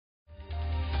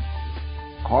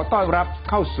ขอต้อนรับ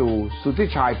เข้าสู่สุทธิ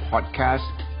ชัยพอดแคส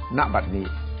ต์ณบัดนี้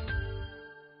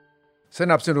ส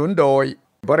นับสนุนโดย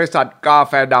บริษัทกา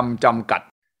แฟดำจำกัด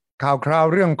ข่าวคราว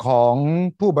เรื่องของ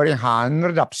ผู้บริหารร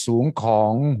ะดับสูงขอ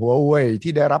งหัวเว่ย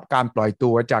ที่ได้รับการปล่อยตั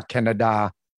วจากแคนาดา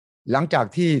หลังจาก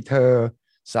ที่เธอ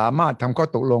สามารถทำข้อ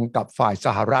ตกลงกับฝ่ายส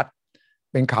หรัฐ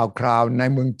เป็นข่าวคราวใน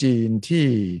เมืองจีนที่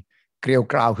เกลียว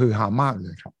กราวฮือฮามากเล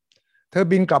ยครับเธอ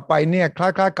บินกลับไปเนี่ยค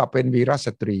ล้ายๆกับเป็นวีรส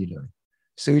ตรีเลย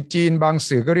สื่อจีนบาง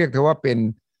สื่อก็เรียกเธอว่าเป็น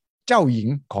เจ้าหญิง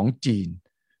ของจีน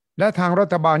และทางรั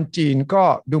ฐบาลจีนก็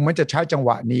ดูเหมือนจะใช้จังหว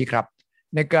ะนี้ครับ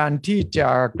ในการที่จะ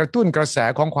กระตุ้นกระแส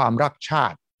ของความรักชา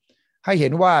ติให้เห็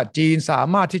นว่าจีนสา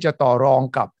มารถที่จะต่อรอง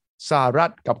กับสหรั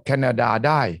ฐกับแคนาดาไ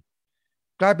ด้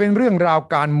กลายเป็นเรื่องราว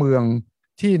การเมือง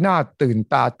ที่น่าตื่น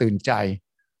ตาตื่นใจ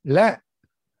และ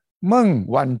เมิ่ง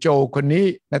หวันโจวคนนี้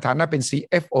ในฐานะเป็น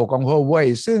CFO ของหัวเว่ย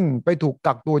ซึ่งไปถูก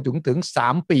กักตัวถึง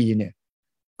3 ปีเนี่ย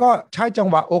ก็ใช้จัง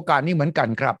หวะโอกาสนี้เหมือนกัน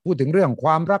ครับพูดถึงเรื่องคว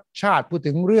ามรักชาติพูด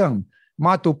ถึงเรื่องม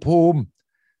าตุภูมิ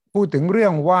พูดถึงเรื่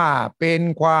องว่าเป็น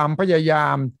ความพยายา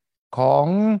มของ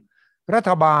รั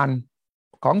ฐบาล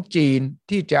ของจีน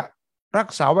ที่จะรัก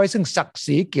ษาไว้ซึ่งศักดิ์ศ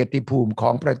รีเกียรติภูมิขอ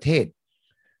งประเทศ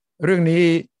เรื่องนี้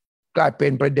กลายเป็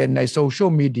นประเด็นในโซเชีย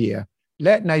ลมีเดียแล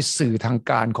ะในสื่อทาง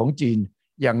การของจีน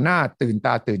อย่างน่าตื่นต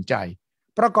าตื่นใจ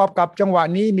ประกอบกับจังหวะ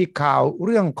นี้มีข่าวเ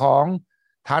รื่องของ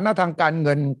ฐานะทางการเ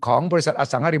งินของบริษัทอ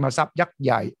สังหาริมทรัพย์ยักษ์ใ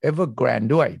หญ่ Evergrande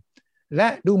ด้วยและ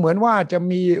ดูเหมือนว่าจะ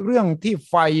มีเรื่องที่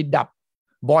ไฟดับ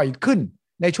บ่อยขึ้น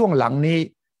ในช่วงหลังนี้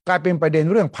กลายเป็นประเด็น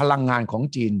เรื่องพลังงานของ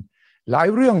จีนหลาย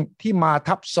เรื่องที่มา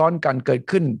ทับซ้อนกันเกิด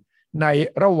ขึ้นใน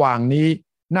ระหว่างนี้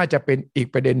น่าจะเป็นอีก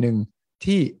ประเด็นหนึ่ง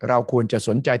ที่เราควรจะส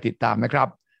นใจติดตามนะครับ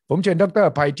ผมเชิญดร.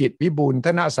ไพจิตร วิบูลย์ธ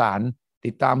นสาร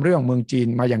ติดตามเรื่องเมืองจีน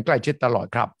มาอย่างใกล้ชิดตลอด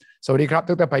ครับสวัสดีครับด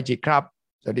ร.ไพจิตรครับ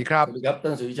สวัสดีครับสวัสดีครับท่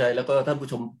านสุวิชัยแล้วก็ท่านผู้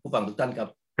ชมผู้ฟังทุกท่านครับ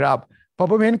ครับพอ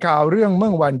ผมเห็นข่าวเรื่องเมื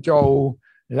องหวันโจว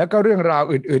แล้วก็เรื่องราว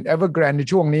อื่นๆ Evergrande ใน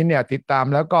ช่วงนี้เนี่ยติดตาม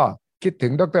แล้วก็คิดถึ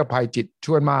งดร.ไพจิตรช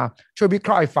วนมาช่วยวิเค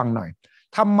ราะห์ให้ฟังหน่อย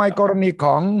ทำไมกรณีข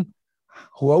อง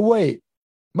หัวเว่ย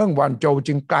เมืองหวันโจว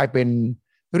จึงกลายเป็น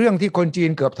เรื่องที่คนจีน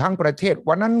เกือบทั้งประเทศ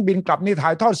วันนั้นบินกลับนี่ถ่า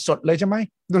ยทอดสดเลยใช่ไหม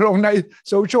ลงใน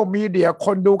โซเชียลมีเดียค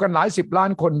นดูกันหลาย10 ล้า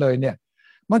นคนเลยเนี่ย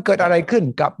มันเกิดอะไรขึ้น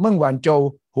กับเมืองหวันโจว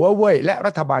หัวเว่ยและ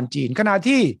รัฐบาลจีนขณะ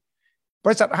ที่บ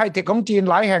ริษัทไฮเทคของจีน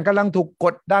หลายแห่งกำลังถูกก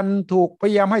ดดันถูกพ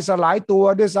ยายามให้สลายตัว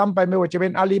ด้วยซ้ำไปไม่ว่าจะเป็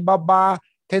นอาลีบาบา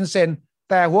เทนเซ็นต์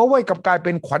แต่หัวเว่ยกลับกลายเ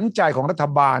ป็นขวัญใจของรัฐ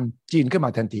บาลจีนขึ้นมา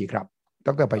ทันทีครับด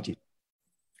ร.ไพจิตร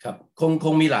ครับค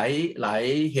งมีหลาย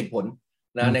เหตุผล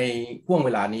นะในช่วงเว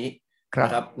ลานี้น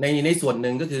ะครับในส่วนห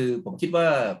นึ่งก็คือผมคิดว่า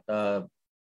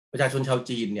ประชาชนชาว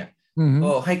จีนเนี่ย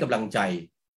ก็ให้กำลังใจ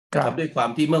นะครับด้วยความ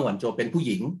ที่เมืองหวันโจวเป็นผู้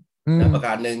หญิงประก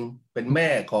ารหนึ่งเป็นแม่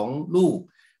ของลูก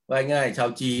ว่าง่ายชาว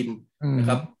จีนนะค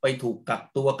รับไปถูกกัก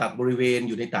ตัวกักบริเวณอ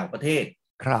ยู่ในต่างประเทศ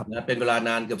นะเป็นเวลาน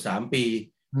านเกือบ3 ปี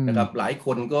นะครับหลายค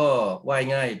นก็ว่า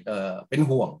ง่ายเป็น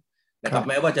ห่วงนะครับ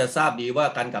แม้ว่าจะทราบดีว่า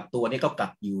การกักตัวนี้ก็กั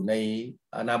กอยู่ใน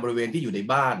อาณาบริเวณที่อยู่ใน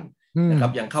บ้านนะครั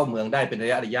บยังเข้าเมืองได้เป็นร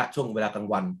ะยะช่วงเวลากลาง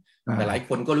วันแต่หลายค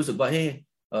นก็รู้สึกว่าเฮ้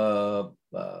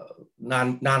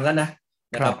นานแล้วนะ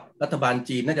ครับรัฐบาล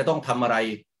จีนน่าจะต้องทำอะไร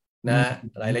นะ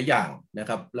หลายอย่างนะ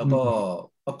ครับแล้วก็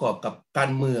ประกอบกับกา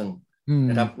รเมือง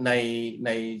นะครับใ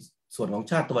นส่วนของ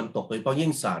ชาติตะวันตกโดยเฉพาะยิ่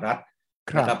งสหรัฐ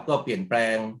นะครับก็เปลี่ยนแปล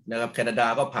งนะครับแคนาดา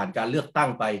ก็ผ่านการเลือกตั้ง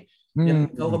ไป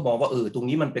เขาก็มองว่าตรง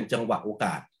นี้มันเป็นจังหวะโอก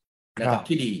าสนะครับ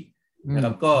ที่ดีนะค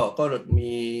รับก็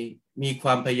มีคว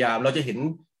ามพยายามเราจะเห็น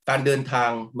การเดินทาง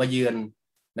มาเยือน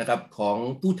นะครับของ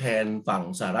ผู้แทนฝั่ง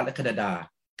สหรัฐและแคนาดา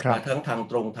ทั้งทาง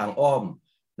ตรงทางอ้อม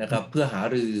นะครับเพื่อหา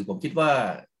รือผมคิดว่า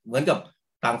เหมือนกับ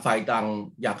ต่างฝ่ายต่าง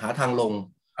อยากหาทางลง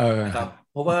นะครับ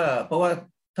เพราะว่า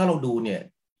ถ้าเราดูเนี่ย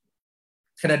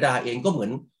แคนาดาเองก็เหมือ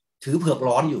นถือเผือก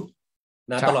ร้อนอยู่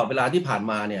นะตลอดเวลาที่ผ่าน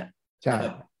มาเนี่ยนะค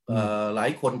รับหลาย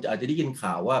คนอาจจะได้ยิน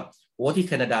ข่าวว่าที่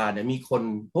แคนาดาเนี่ยมีคน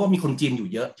เพราะว่ามีคนจีนอยู่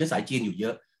เยอะเชื้อสายจีนอยู่เยอ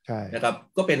ะนะครับ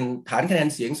ก็เป็นฐานคะแนน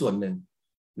เสียงส่วนหนึ่ง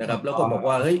นะครับแล้วก็บอก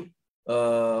ว่าเฮ้ย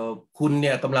คุณเ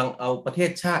นี่ยกำลังเอาประเท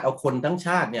ศชาติเอาคนทั้งช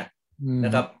าติเนี่ยน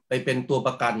ะครับไปเป็นตัวป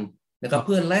ระกันนะครับเ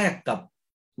พื่อแลกกับ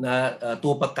นะตั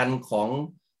วประกันของ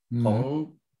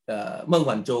เมืองห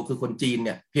วันโจวคือคนจีนเ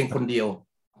นี่ยเพียงคนเดียว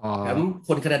แถมค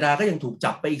นแคนาดาก็ยังถูก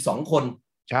จับไปอีก2 คน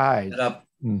ใช่นะครับ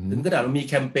ถึงขนาดมี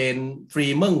แคมเปญฟรี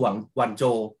เมืองหวันโจ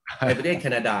วในประเทศแค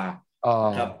นาดา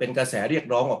ครับเป็นกระแสเรียก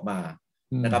ร้องออกมา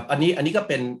นะครับอันนี้ก็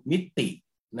เป็นมิติ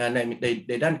นะ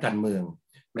ในด้านการเมือง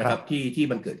นะครับที่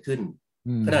มันเกิดขึ้น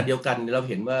ขณะเดียวกันเรา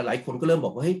เห็นว่าหลายคนก็เริ่มบ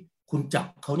อกว่าเฮ้ยคุณจับ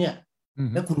เขาเนี่ย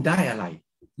แล้วคุณได้อะไร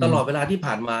ตลอดเวลาที่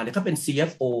ผ่านมาเนี่ยเขาเป็น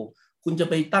CFO คุณจะ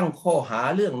ไปตั้งข้อหา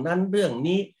เรื่องนั้นเรื่อง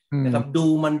นี้นะครับดู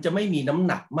มันจะไม่มีน้ำ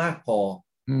หนักมากพอ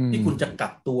ที่คุณจะกั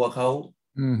กตัวเขา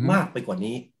มากไปกว่า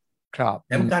นี้แ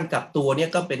ถมการกักตัวเนี่ย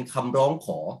ก็เป็นคำร้องข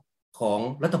อ ของ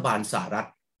รัฐบาลสหรัฐ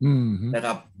นะค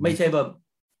รับไม่ใช่แบบ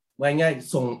ง่าย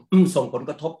ๆส่งผล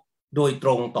กระทบโดยตร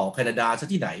งต่อแคนาดาซะ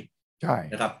ที่ไหนใช่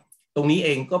นะครับตรงนี้เอ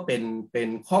งก็เป็น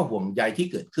ข้อห่วงใยที่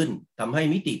เกิดขึ้นทำให้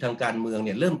มิติทางการเมืองเ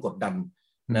นี่ยเริ่มกดดัน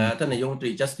นะท่านนายกรัฐมนต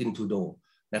รีจัสตินทรูโด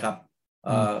นะครับ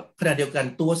ขณะเดียวกัน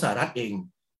ตัวสหรัฐเอง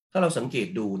ถ้าเราสังเกต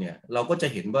ดูเนี่ยเราก็จะ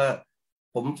เห็นว่า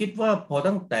ผมคิดว่าพอ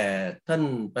ตั้งแต่ท่าน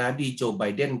ประธานาธิบดีโจไบ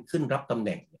เดนขึ้นรับตำแห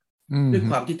น่งด้วย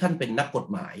ความที่ท่านเป็นนักกฎ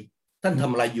หมายท่านท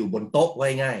ำอะไรอยู่บนโต๊ะไว้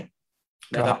ง่าย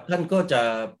นะครับท่านก็จะ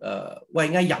ไว้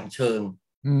ง่ายอย่างเชิง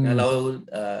เรา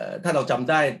ถ้าเราจำ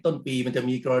ได้ต้นปีมันจะ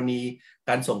มีกรณี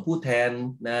การส่งผู้แทน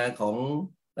นะของ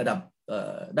ระดับ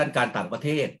ด้านการต่างประเท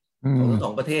ศของทั้งส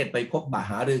องประเทศไปพบปะ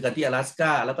หารือกันที่阿拉斯ก้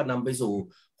าแล้วก็นำไปสู่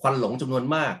ควันหลงจำนวน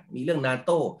มากมีเรื่องนาโ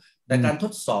ต้แต่การท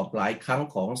ดสอบหลายครั้ง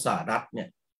ของสหรัฐเนี่ย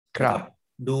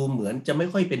ดูเหมือนจะไม่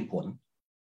ค่อยเป็นผล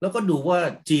แล้วก็ดูว่า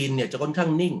จีนเนี่ยจะค่อนข้า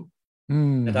งนิ่ง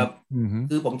นะครับ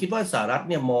คือผมคิดว่าสหรัฐ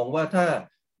เนี่ยมองว่าถ้า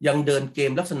ยังเดินเก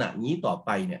มลักษณะนี้ต่อไป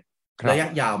เนี่ยระยะ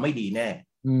ยาวไม่ดีแน่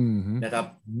นะครับ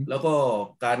แล้วก็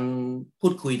การพู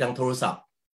ดคุยทางโทรศัพท์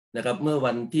นะครับเมื่อ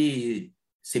วันที่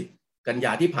10 กันย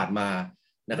าที่ผ่านมา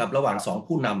นะครับระหว่าง2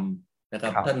ผู้นำนะครั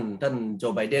บท่านโจ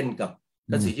ไบเดนกับ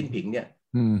ท่านสีจิ้นผิงเนี่ย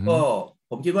ก็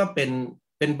ผมคิดว่าเ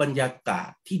ป็นบรรยากาศ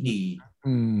ที่ดี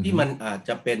ที่มันอาจจ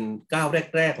ะเป็นก้าว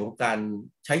แรกๆของการ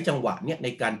ใช้จังหวะเนี่ยใน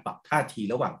การปรับท่าที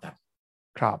ระหว่างกัน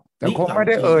ครับแต่คงไม่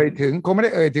ได้เอ่ยถึ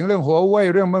งเรื่องหัวเว่ย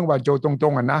เรื่องเมืองหวาโจวตร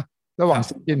งๆอ่ะนะระหว่าง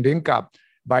สีจิ้นผิงกับ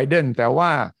ไบเดนแต่ว่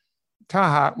าถ้า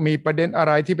หากมีประเด็นอะไ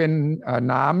รที่เป็น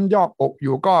น้ำยอกอกอ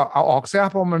ยู่ก็เอาออกซะ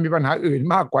เพราะมันมีปัญหาอื่น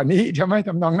มากกว่านี้ใช่ไหมท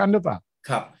ำนองนั้นหรือเปล่า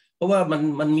ครับเพราะว่า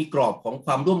มันมีกรอบของค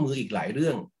วามร่วมมืออีกหลายเรื่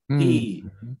องที่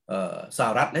สห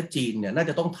รัฐและจีนเนี่ยน่า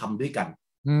จะต้องทำด้วยกัน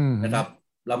นะครับ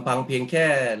ลำพังเพียงแค่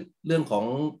เรื่องของ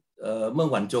เมือง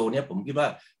หวานโจวเนี่ยผมคิดว่า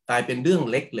กลายเป็นเรื่อง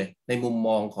เล็กเลยในมุมม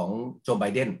องของโจไบ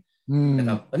เดนนะค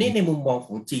รับอันนี้ในมุมมองข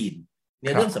องจีนเ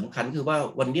นี่ยเรื่องสำคัญคือว่า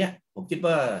วันนี้ผมคิด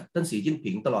ว่าท่านสีจิ้น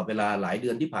ผิงตลอดเวลาหลายเดื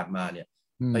อนที่ผ่านมาเนี่ย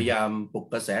พยายามปลุก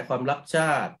กระแสความรักช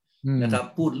าตินะครับ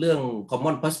พูดเรื่อง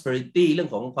common prosperity เรื่อง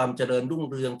ของความเจริญรุ่ง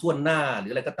เรืองทั่วหน้าหรือ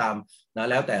อะไรก็ตามนะ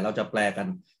แล้วแต่เราจะแปลกัน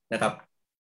นะครับ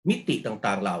มิติ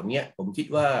ต่างๆเหล่านี้ผมคิด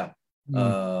ว่า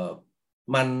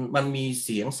มันมีเ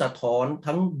สียงสะท้อน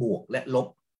ทั้งบวกและลบ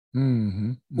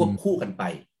ควบคู่กันไป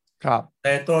ครับแ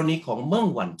ต่กรณีของเมิ่ง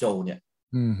หวันโจวเนี่ย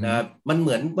นะมันเห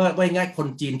มือนว่าง่ายคน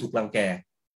จีนถูกรังแก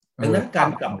ดังนั้นการ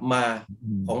กลับมา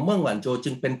ของเมิ่งหวันโจวจึ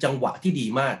งเป็นจังหวะที่ดี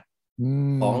มาก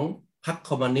ของพรรค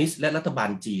คอมมิวนิสต์และรัฐบา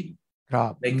ลจีน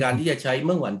ในการที่จะใช้เ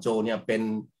มิ่งหวันโจวเนี่ยเ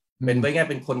ป็นไว้ง่าย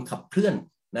เป็นคนขับเคลื่อน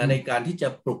นะในการที่จะ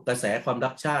ปลุกกระแสความ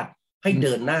รักชาติให้เ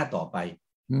ดินหน้าต่อไป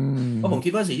เพราะผมคิ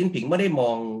ดว่าสีจิ้นผิงไม่ได้ม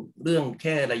องเรื่องแ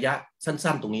ค่ระยะ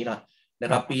สั้นๆตรงนี้นะ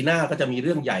ครับปีหน้าก็จะมีเ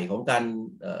รื่องใหญ่ของการ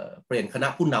เปลี่ยนคณะ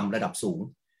ผู้นำระดับสูง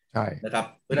นะครับ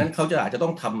เพราะฉะนั้นเขาอาจจะต้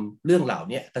องทำเรื่องเหล่า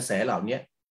นี้กระแสเหล่านี้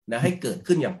นะให้เกิด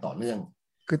ขึ้นอย่างต่อเนื่อง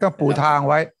คือต้องปูทาง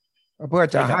ไว้เพื่อ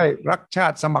จะให้รักชา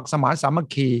ติสมัครสมานสามัค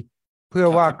คีเพื่อ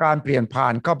ว่าการเปลี่ยนผ่า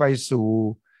นเข้าไปสู่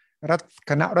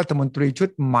คณะรัฐมนตรีชุด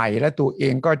ใหม่และตัวเอ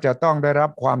งก็จะต้องได้รับ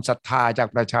ความศรัทธาจาก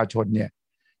ประชาชนเนี่ย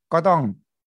ก็ต้อง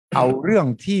เอาเรื่อง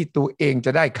ที่ตัวเองจ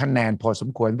ะได้คะแนนพอสม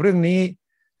ควรเรื่องนี้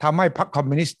ทำให้พรรคคอม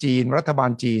มิวนิสต์จีนรัฐบา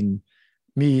ลจีน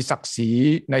มีศักดิ์ศรี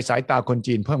ในสายตาคน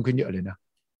จีนเพิ่มขึ้นเยอะเลยนะ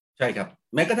ใช่ครับ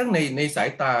แม้กระทั่งในสาย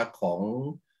ตาของ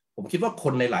ผมคิดว่าค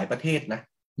นในหลายประเทศนะ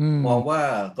มองว่า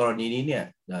กรณีนี้เนี่ย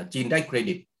จีนได้เคร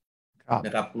ดิตน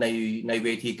ะครับในเว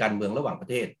ทีการเมืองระหว่างประ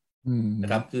เทศนะ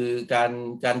ครับคือ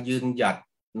การยืนหยัด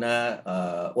นะ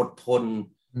อดทน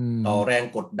ต่อแรง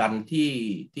กดดัน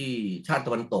ที่ชาติต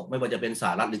ะวันตกไม่ว่าจะเป็นส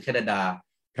หรัฐหรือแคนาดา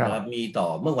นะครับมีต่อ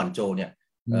เมื่อหวันโจวเนี่ย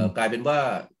กลายเป็นว่า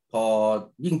พอ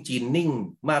ยิ่งจีนนิ่ง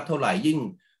มากเท่าไหร่ยิ่ง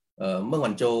เมื่อห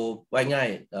วันโจวไว้ง่าย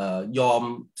ยอม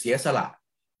เสียสละ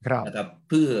นะครับ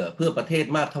เพื่อประเทศ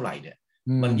มากเท่าไหร่เนี่ย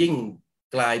มันยิ่ง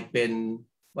กลายเป็น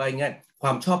ไว้ง่ายคว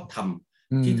ามชอบธรรม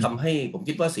ที่ทำให้ผม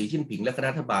คิดว่าสีจิ้นผิงและคณะ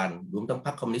รัฐบาลรวมทั้งพ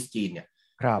รรคคอมมิวนิสต์จีนเนี่ย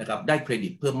นะครับได้เครดิ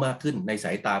ตเพิ่มมากขึ้นในส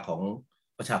ายตาของ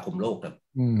ประชาคมโลกครับ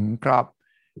ครับ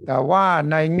แต่ว่า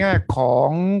ในแง่ของ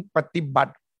ปฏิบั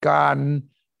ติการ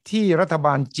ที่รัฐบ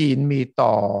าลจีนมี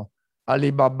ต่ออา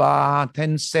ลีบาบา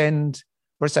Tencent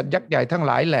บริษัทยักษ์ใหญ่ทั้งห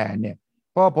ลายแหล่เนี่ย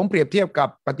พอผมเปรียบเทียบกับ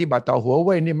ปฏิบัติต่อหัวเ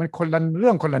ว่ยนี่มันคนละเรื่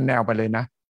องคนละแนวไปเลยนะ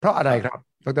เพราะอะไรครับ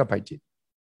ดร.ไพจิตร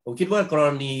ผมคิดว่ากร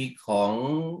ณีของ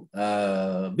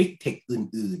Big Tech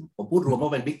อื่นๆผมพูดรวมว่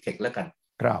าเป็น Big Tech แล้วกัน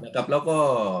นะครับแล้วก็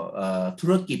ธุ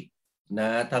รกิจนะ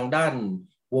ทางด้าน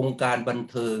วงการบัน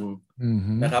เทิง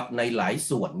นะครับในหลาย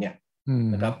ส่วนเนี่ย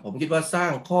นะครับผมคิดว่าสร้า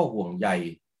งข้อห่วงใย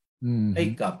ให้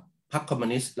กับพรรคคอมมิว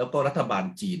นิสต์แล้วก็รัฐบาล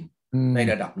จีนใน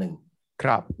ระดับหนึ่ง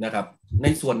นะครับใน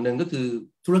ส่วนหนึ่งก็คือ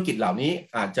ธุรกิจเหล่านี้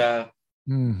อาจจะ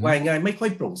ว่าง่ายไม่ค่อย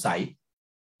โปร่งใส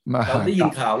เราได้ยิน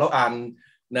ข่าวเราอ่าน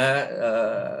นะ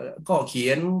ข้อเขี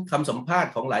ยนคำสัมภาษ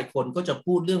ณ์ของหลายคนก็จะ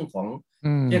พูดเรื่องของ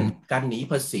เช่นการหนี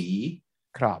ภาษี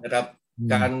นะครับ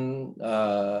การ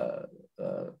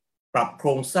ปรับโคร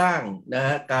งสร้างนะฮ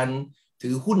ะการถื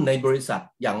อหุ้นในบริษัท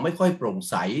อย่างไม่ค่อยโปร่ง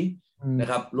ใสนะ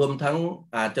ครับรวมทั้ง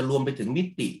อาจจะรวมไปถึงมิ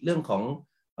ติเรื่องของ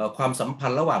ความสัมพั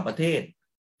นธ์ระหว่างประเทศ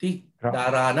ที่ดา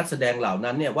รานักแสดงเหล่า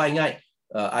นั้นเนี่ยว่าง่าย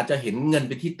อาจจะเห็นเงินเ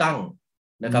ป็นที่ตั้ง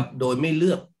นะครับโดยไม่เลื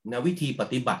อกนะวิธีป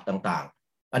ฏิบัติต่าง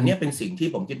ๆอันนี้เป็นสิ่งที่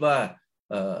ผมคิดว่า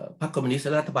พรรคคอมมิวนิสต์แล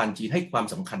ะรัฐบาลจีนให้ความ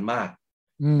สำคัญมาก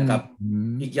นะครับ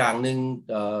อีกอย่างหนึ่ง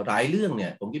หลายเรื่องเนี่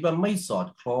ยผมคิดว่าไม่สอด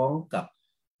คล้องกับ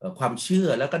ความเชื่อ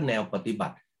และก็แนวปฏิบั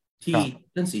ติที่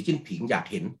ท่านสีจิ้นผิงอยาก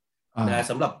เห็นนะ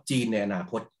สำหรับจีนในอนา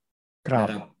คตน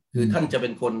ะครับคือท่านจะเป็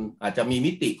นคนอาจจะมี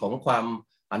มิติของความ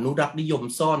อนุรักษ์นิยม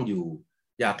ซ่อนอยู่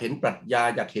อยากเห็นปรัชญา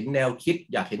อยากเห็นแนวคิด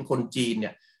อยากเห็นคนจีนเ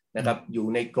นี่ยนะครับอยู่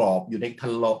ในกรอบอยู่ในคั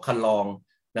นลอง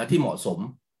นะที่เหมาะสม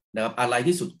นะครับอะไร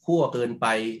ที่สุดขั้วเกินไป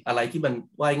อะไรที่มัน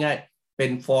ว่ายง่ายเป็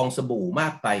นฟองสบู่มา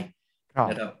กไป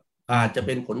นะครับอาจจะเ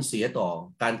ป็นผลเสียต่อ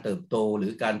การเติบโตหรื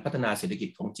อการพัฒนาเศรษฐกิจ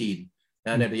ของจีนน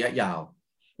ะในระยะยาว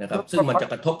นะครับซึ่งมันจะ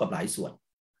กระทบกับหลายส่วน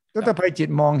ดร.ไพจิต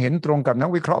รมองเห็นตรงกับนัก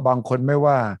วิเคราะห์บางคนไหม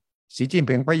ว่าสีจิ้น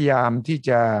ผิงพยายามที่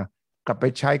จะกลับไป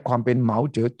ใช้ความเป็นเหมา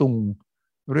เจ๋อตุง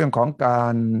เรื่องของกา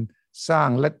รสร้าง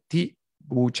ลัทธิ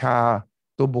บูชา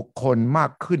ตัวบุคคลมา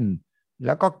กขึ้นแ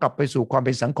ล้วก็กลับไปสู่ความเ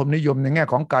ป็นสังคมนิยมในแง่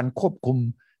ของการควบคุม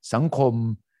สังคม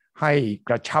ให้ก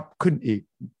ระชับขึ้นอีก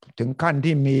ถึงขั้น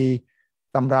ที่มี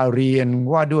ตำราเรียน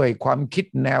ว่าด้วยความคิด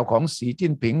แนวของสีจิ้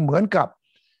นผิงเหมือนกับ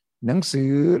หนังสื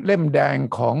อเล่มแดง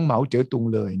ของเหมาเจ๋อตุง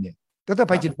เลยเนี่ยดร.ไ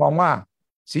พจิตรมองว่า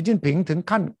สีจิ้นผิงถึง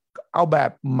ขั้นเอาแบ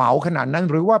บเหมาขนาดนั้น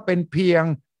หรือว่าเป็นเพียง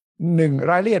หนึ่ง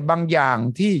รายละเอียดบางอย่าง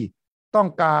ที่ต้อง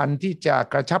การที่จะ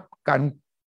กระชับการ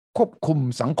ควบคุม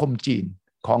สังคมจีน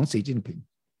ของสีจิ้นผิง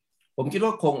ผมคิดว่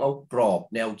าคงเอากรอบ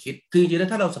แนวคิดคือจริง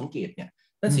ๆถ้าเราสังเกตเนี่ย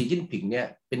ท่านสีจิ้นผิงเนี่ย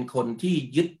เป็นคนที่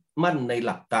ยึดมั่นในห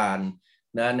ลักการ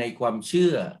นะในความเชื่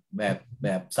อแบ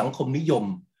บสังคมนิยม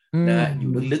นะอ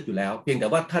ยู่ลึกๆอยู่แล้วเพียงแต่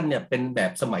ว่าท่านเนี่ยเป็นแบ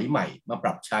บสมัยใหม่มาป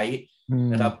รับใช้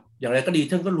นะครับอย่างไรก็ดี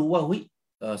ท่านก็รู้ว่า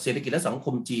เศรษฐกิจและสังค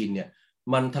มจีนเนี่ย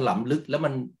มันถลำลึกแล้ว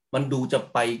มันดูจะ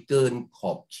ไปเกินข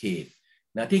อบเขต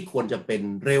นะที่ควรจะเป็น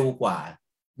เร็วกว่า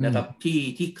นะครับ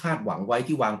ที่คาดหวังไว้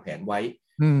ที่วางแผนไว้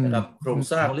นะครับโครง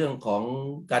สร้างเรื่องของ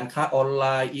การค้าออนไล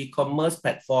น์อีคอมเมิร์ซแพ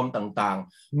ลตฟอร์มต่าง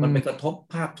ๆมันไปกระทบ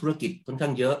ภาคธุรกิจค่อนข้า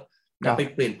งเยอะนะไป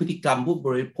เปลี่ยนพฤติกรรมผู้บ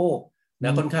ริโภคน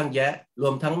ะค่อนข้างแย่ร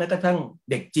วมทั้งแม้กระทั่ง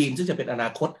เด็กจีนซึ่งจะเป็นอนา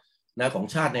คตนะของ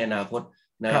ชาติในอนาคต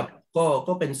นะครับ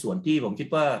ก็เป็นส่วนที่ผมคิด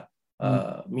ว่า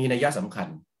มีนัยสำคัญ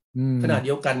ขณะเ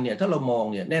ดียวกันเนี่ยถ้าเรามอง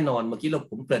เนี่ยแน่นอนเมื่อกี้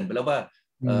ผมเกริ่นไปแล้วว่า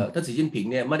ท่านสีจิ้นผิง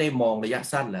เนี่ยไม่ได้มองระยะ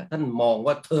สั้นแล้วท่านมอง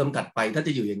ว่าเทอมถัดไปท่านจ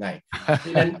ะอยู่ยังไงเพรา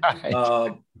ะฉะนั้น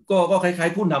ก็คล้าย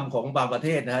ๆผู้นำของบางประเท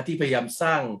ศนะฮะที่พยายามส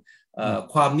ร้าง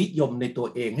ความนิยมในตัว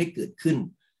เองให้เกิดขึ้น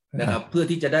นะครับเพื่อ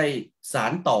ที่จะได้สา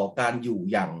นต่อการอยู่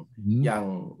อย่าง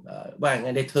ว่าไง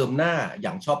ในเทอมหน้าอย่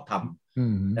างชอบธรรม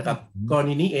นะครับกร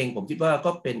ณีนี้เองผมคิดว่า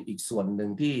ก็เป็นอีกส่วนหนึ่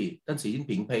งที่ท่านสีจิ้น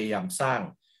ผิงพยายามสร้าง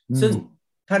ซึ่ง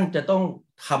ท่านจะต้อง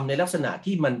ทำในลักษณะ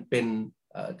ที่มันเป็น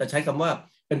จะใช้คำว่า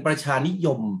เป็นประชานิย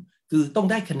มคือต้อง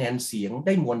ได้คะแนนเสียงไ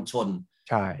ด้มวลชน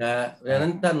ใช่นะดังนั้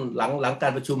นท่านหลังกา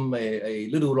รประชุม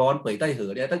ฤดูร้อนเป่ยใต้เห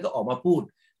อเนี่ยท่านก็ออกมาพูด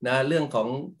นะเรื่องของ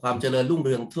ความเจริญรุ่งเ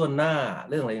รืองทั่วหน้า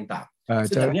เรื่องอะไรต่างๆ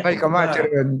จะใช้คำว่าเจ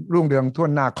ริญรุ่งเรืองทั่ว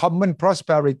หน้า common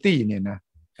prosperity เนี่ยนะ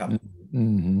ครับ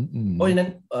เพราะฉะนั้น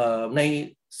ใน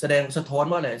แสดงสะท้อน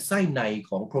ว่าอะไรไส้ใน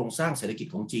ของโครงสร้างเศรษฐกิจ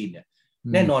ของจีนเนี่ย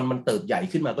แน่นอนมันเติบใหญ่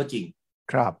ขึ้นมาก็จริง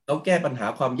ครับแล้วแก้ปัญหา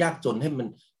ความยากจนให้มัน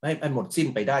ให้หมดสิ้น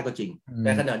ไปได้ก็จริงแ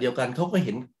ต่ขณะเดียวกันเขาก็เ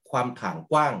ห็นความถ่าง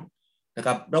กว้างนะค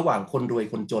รับระหว่างคนรวย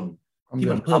คนจนที่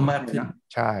มันเพิ่มมากขึ้น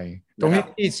ใช่ตรงนี้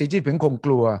ที่สีจิ้นผิงคงก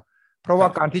ลัวเพราะว่า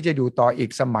การที่จะอยู่ต่ออี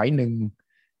กสมัยหนึ่ง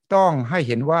ต้องให้เ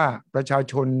ห็นว่าประชา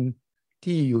ชน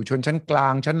ที่อยู่ชนชั้นกลา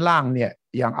งชั้นล่างเนี่ย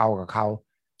ยังเอากับเขา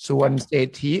ส่วนเศรษ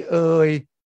ฐี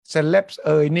เซเลบ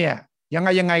เนี่ย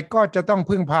ยังไงก็จะต้อง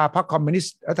พึ่งพาพรรคคอมมิวนิส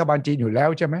ต์รัฐบาลจีนอยู่แล้ว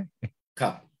ใช่ไหมค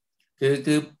รับ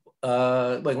คือ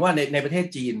บอกว่าในประเทศ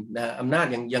จีนนะอำนาจ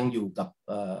ยังอยู่กับ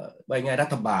ว่าไงรั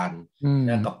ฐบาล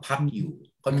นะกับพรรคอยู่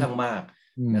ค่อนข้างมาก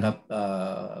นะครับ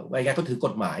ว่าไงเขาถือก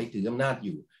ฎหมายถืออำนาจอ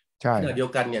ยู่ขณะเดียว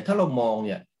กันเนี่ยถ้าเรามองเ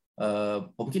นี่ย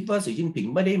ผมคิดว่าสีจิ้นผิง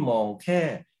ไม่ได้มองแค่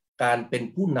การเป็น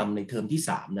ผู้นำในเทอมที่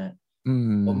3นะ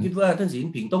ผมคิดว่าท่านสีจิ้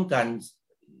นผิงต้องการ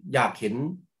อยากเห็น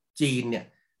จีนเนี่ย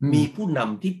มีผู้น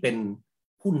ำที่เป็น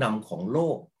ผู้นำของโล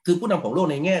กคือผู้นำของโลก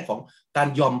ในแง่ของการ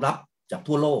ยอมรับจาก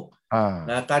ทั่วโลก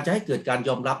นะการจะให้เกิดการย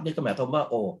อมรับนี่ก็หมายความว่า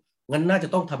โอ้งั้นน่าจะ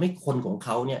ต้องทำให้คนของเข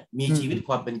าเนี่ยมีชีวิตค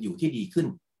วามเป็นอยู่ที่ดีขึ้น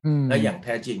และอย่างแ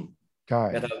ท้จริง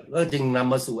นะครับก็จึงน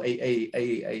ำมาสู่ไ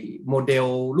อโมเดล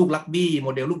ลูกลักบี้โม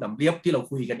เดลลูกหนำเลียบที่เรา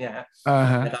คุยกันเนี่ยฮะ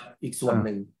นะครับอีกส่วนห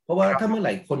นึ่งเพราะว่าถ้าเมื่อไห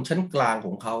ร่คนชั้นกลางข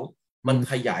องเขา มัน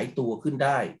ขยายตัวขึ้นไ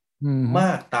ด้ม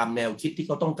ากตามแนวคิดที่เ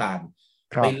ขาต้องการ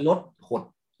ไปลดหด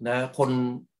นะ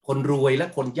คนรวยและ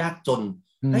คนยากจน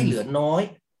ให้เหลือน้อย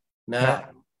นะ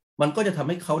มันก็จะทำใ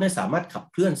ห้เขาสามารถขับ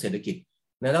เคลื่อนเศรษฐกิจ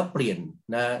นะแล้วเปลี่ยน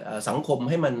นะสังคม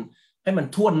ให้มัน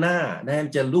ทั่วหน้านะ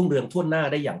จะรุ่งเรืองทั่วหน้า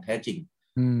ได้อย่างแท้จริง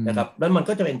นะครับแล้วมัน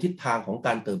ก็จะเป็นทิศทางของก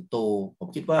ารเติบโตผม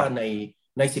คิดว่า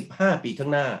ใน15 ปีข้า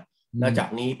งหน้านะจาก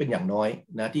นี้เป็นอย่างน้อย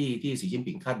นะที่สีจิ้น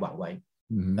ผิงคาดหวังไว้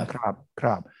ค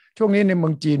รับช่วงนี้ในเมื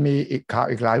องจีนมีอีกข่าว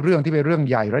อีกหลายเรื่องที่เป็นเรื่อง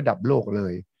ใหญ่ระดับโลกเล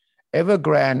ย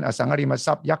Evergrande อสังหาริมท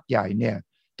รัพย์ยักษ์ใหญ่เนี่ย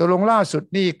ตัวลงล่าสุด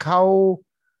นี่เขา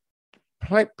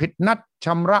ผิดนัดช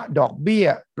ำระดอกเบี้ย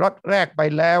ล็อตแรกไป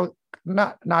แล้ว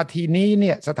นาทีนี้เ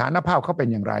นี่ยสถานภาพเขาเป็น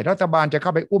อย่างไรรัฐบาลจะเข้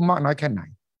าไปอุ้มมากน้อยแค่ไหน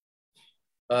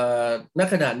ณ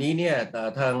ขณะนี้เนี่ย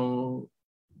ทาง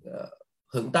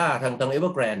เหิงต้าทาง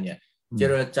Evergrande เนี่ยเจ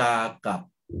รจากับ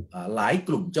หลายก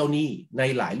ลุ่มเจ้าหนี้ใน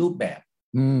หลายรูปแบบ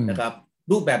นะครับ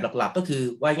รูปแบบหลักๆก็คือ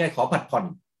ว่าง่ายขอผัดผ่อน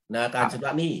นะการชำร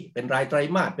ะหนี้เป็นรายไตร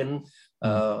มาสเป็น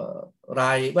ร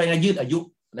ายว่าง่ายยืดอายุ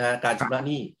นะการชำระห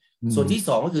นี้ส่วนที่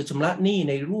2ก็คือชำระหนี้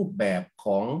ในรูปแบบข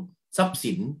องทรัพย์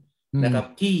สินนะครับ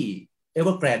ที่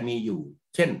Evergrande มีอยู่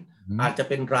เช่นอาจจะ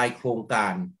เป็นรายโครงกา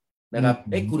รนะครับ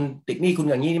คุณติดหนี้คุณ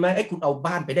อย่างนี้ไหมคุณเอา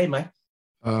บ้านไปได้ไหม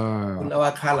คุณเอาอ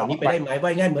าคารเหล่านี้ไปได้ไหมว่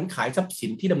าง่ายเหมือนขายทรัพย์สิ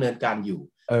นที่ดำเนินการอยู่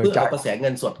เพื่อเอากระแสเงิ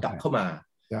นสดกลับเข้ามา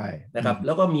นะครับแ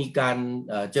ล้วก็มีการ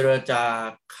เจรจา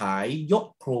ขายยก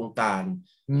โครงการ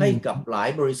ให้กับหลาย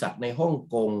บริษัทในฮ่อง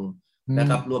กงนะ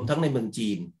ครับรวมทั้งในเมืองจี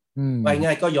นว่า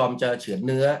ง่ายก็ยอมจะเฉือนเ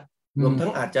นื้อรวมทั้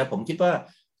งอาจจะผมคิดว่า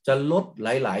จะลดห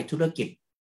ลายๆธุรกิจ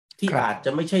ที่อาจจ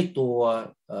ะไม่ใช่ตัว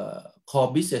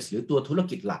core business หรือตัวธุร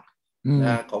กิจหลักน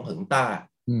ะของเหิงต้า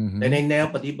แต่ในแนว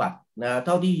ปฏิบัตินะเ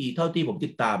ท่าที่ผมติ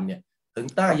ดตามเนี่ยเหิง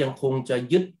ต้ายังคงจะ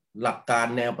ยึดหลักการ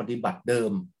แนวปฏิบัติเดิ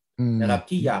มนะครับ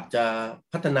ที่อยากจะ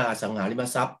พัฒนาอสังหาริม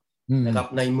ทรัพย์นะครับ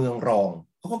ในเมืองรอง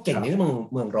เขาก็เก่งในเ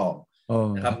มืองรอง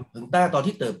นะครับเหิงต้าตอน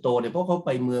ที่เติบโตเนี่ยเพราะเขาไป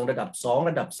เมืองระดับ2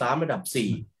ระดับ3ระดับ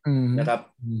4นะครับ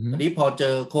อันนี้พอเจ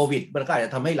อโควิดมันก็อาจจ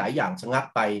ะทำให้หลายอย่างชะงัก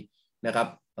ไปนะครับ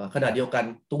ขณะเดียวกัน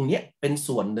ตรงนี้เป็น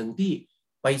ส่วนหนึ่งที่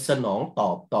ไปสนองต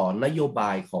อบต่อนโยบ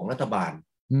ายของรัฐบาล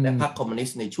และพรรคคอมมิวนิส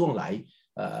ต์ในช่วงห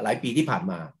ลายปีที่ผ่าน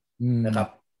มานะครับ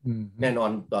แน่นอ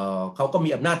นเขาก็มี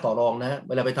อำนาจต่อรองนะเ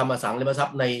วลาไปทำอสังหาริมทรัพ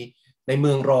ย์ในเ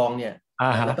มืองรองเนี่ย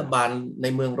รัฐบาลใน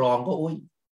เมืองรองก็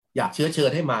อยากเชื้อเชิ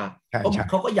ญให้มา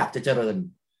เขาก็อยากจะเจริญ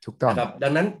นะครับดั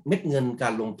งนั้นเม็ดเงินกา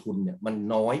รลงทุนเนี่ยมัน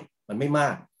น้อยมันไม่มา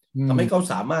กทำให้เขา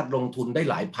สามารถลงทุนได้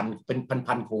หลายพันเป็น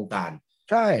พันโครงการ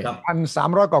ใช่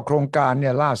1,300 กว่าโครงการเนี่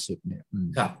ยล่าสุดเนี่ย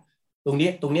ครับตรง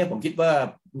นี้ผมคิดว่า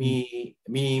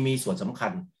มีส่วนสำคั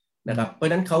ญนะครับเพราะฉ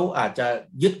ะนั้นเขาอาจจะ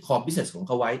ยึดคอร์บิสเนสของเ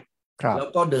ขาไว้แล้ว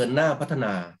ก็เดินหน้าพัฒน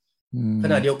าข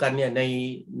ณะเดียวกันเนี่ย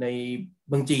ใน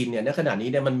เมืองจีนเนี่ยในขณะนี้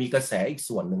เนี่ยมันมีกระแสอีก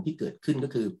ส่วนหนึ่งที่เกิดขึ้นก็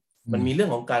คือมันมีเรื่อ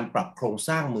งของการปรับโครงส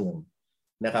ร้างเมือง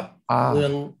นะครับเมือ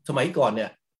งสมัยก่อนเนี่ย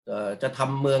จะท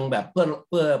ำเมืองแบบเ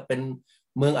พื่อเป็น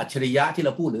เมืองอัจฉริยะที่เร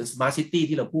าพูดหรือ smart city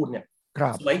ที่เราพูดเนี่ย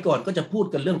สมัยก่อนก็จะพูด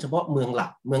กันเรื่องเฉพาะเมืองหลั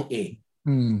กเมืองเอก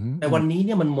แต่วันนี้เ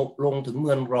นี่ยมันลงถึงเ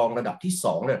มืองรองระดับที่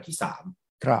2ระดับที่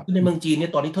3ในเมืองจีนเนี่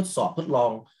ยตอนนี้ทดลอ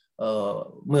ง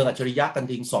เมืองอัจฉริยะกัน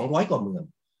ถึง200 กว่าเมือง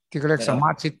ที่เขาเรียก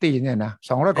smart city เนี่ยนะ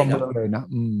200 กว่าเมืองเลยนะ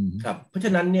ครับเพราะฉ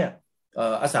ะนั้นเนี่ย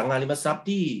อสังหาริมทรัพย์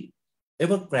ที่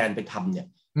Evergrande ไปทำเนี่ย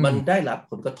มันได้รับ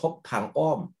ผลกระทบทางอ้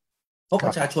อมเพราะป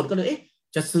ระชาชนก็เลย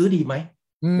จะซื้อดีไหม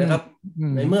นะครับ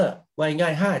ในเมื่อว่าง่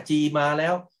าย 5G มาแล้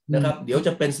วนะครับเดี๋ยวจ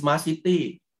ะเป็น smart city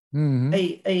ไ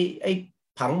อ้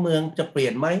ผังเมืองจะเปลี่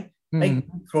ยนไหมไอ้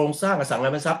โครงสร้างอสังหา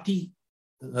ริมทรัพย์ที่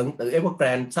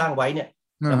Evergrande สร้างไว้เนี่ย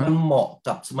มันเหมาะ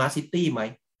กับ smart city ไหม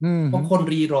เพราะคน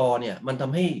รีรอเนี่ยมันท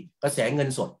ำให้กระแสเงิน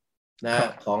สดนะ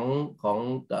ของ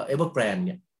Evergrande เ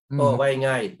นี่ยก็ว่า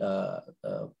ง่าย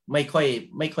ไม่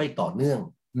ค่อยต่อเนื่อง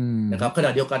นะครับขณะ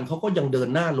เดียวกันเขาก็ยังเดิน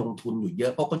หน้าลงทุนอยู่เยอ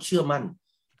ะเพราะเขาเชื่อมั่น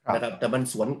นะครับแต่มัน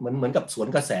เหมือนกับสวน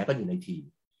กระแสก็อยู่ในที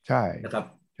ใช่นะครับ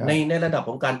ในระดับ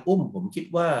ของการผมคิด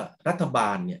ว่ารัฐบ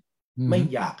าลเนี่ยไม่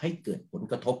อยากให้เกิดผล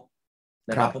กระทบ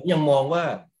นะครับผมยังมองว่า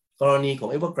กรณีของ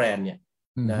Evergrande เนี่ย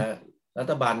นะรั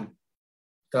ฐบาล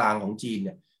กลางของจีนเ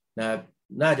นี่ยนะ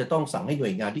น่าจะต้องสั่งให้หน่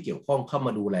วยงานที่เกี่ยวข้องเข้าม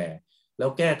าดูแลแล้ว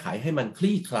แก้ไขให้มันค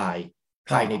ลี่คลาย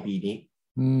ภายในปีนี้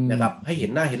นะครับให้เห็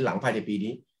นหน้าเห็นหลังภายในปี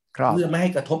นี้เพื่อไม่ให้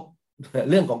กระทบ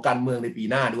เรื่องของการเมืองในปี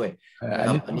หน้าด้วยนะค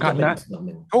รับอันนี้ก็เป็นส่วนห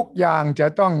นึ่งทุกอย่างจะ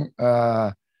ต้อง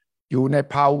อยู่ใน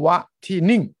ภาวะที่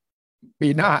นิ่งปี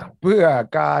หน้าเพื่อ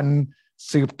การ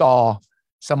สืบต่อ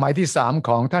สมัยที่3ข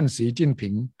องท่านสีจิ้นผิ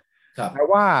งแต่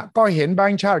ว่าก็เห็นแบ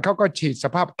งก์ชาติเขาก็ฉีดส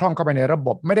ภาพคล่องเข้าไปในระบ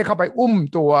บไม่ได้เข้าไปอุ้ม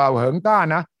ตัวเหิงต้า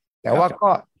นะแต่ว่าก็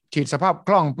ฉีดสภาพค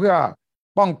ล่องเพื่อ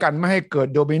ป้องกันไม่ให้เกิด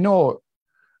โดมิโน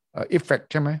เอฟเฟก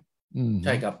ต์ใช่ไหมใ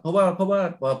ช่ครับเพราะว่า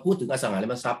พูดถึงอสังหาริ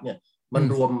มทรัพย์เนี่ย มัน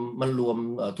รวม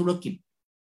ธุรกิจ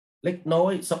เล็กน้อ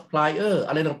ยซัพพลายเออร์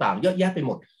อะไรต่างๆเยอะแยะไปห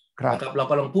มดนะครับเรา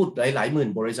กำลังพูดหลายหมื่น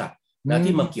บริษัทนะ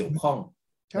ที่มาเกี่ยวข้อง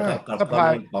กับซัพ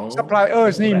พลายเออ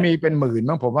ร์นี่มีเป็นหมื่น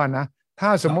มั้งผมว่านะถ้า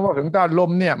สมมติว่าถึงตาล้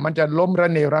มเนี่ยมันจะล้มระ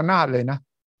เนระนาดเลยนะ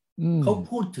เขา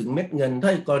พูดถึงเม็ดเงินถ้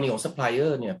ากรณีของซัพพลายเออ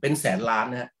ร์เนี่ยเป็นแสนล้าน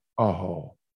นะฮะ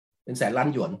เป็นแสนล้าน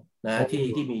หยวนนะ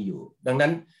ที่มีอยู่ดังนั้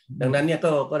นเนี่ย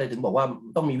ก็เลยถึงบอกว่า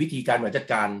ต้องมีวิธีการบริหารจัด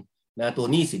การนะตัว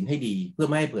หนี้สินให้ดีเพื่อ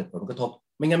ไม่ให้เกิดผลกระทบ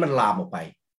ไม่งั้นมันลามออกไป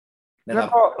แล้ว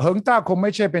ก็เหิงต้าคงไ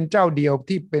ม่ใช่เป็นเจ้าเดียว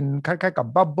ที่เป็นคล้ายๆกับ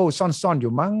บับเบิ้ลซ่อนๆอ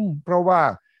ยู่มั้งเพราะว่า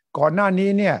ก่อนหน้านี้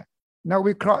เนี่ยนัก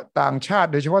วิเคราะห์ต่างชาติ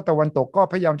โดยเฉพาะตะวันตกก็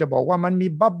พยายามจะบอกว่ามันมี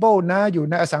บับเบิ้ลนะอยู่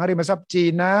ในอสังหาริมทรัพย์จี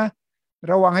นนะ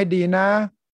ระวังให้ดีนะ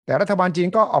แต่รัฐบาลจีน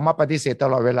ก็ออกมาปฏิเสธต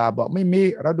ลอดเวลาบอกไม่มี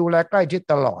เราดูแลใกล้ชิด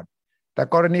ตลอดแต่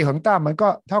กรณีเหิงต้ามันก็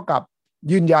เท่ากับ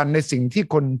ยืนยันในสิ่งที่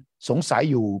คนสงสัย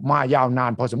อยู่มายาวนา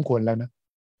นพอสมควรแล้วนะ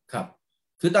ครับ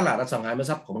คือตลาดอสังหาริม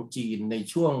ทรัพย์ของจีนใน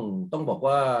ช่วงต้องบอก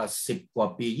ว่า10 กว่า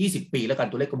ปี20 ปีแล้วกัน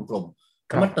ตัวเลขกลม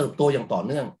ๆมันเติบโตอย่างต่อเ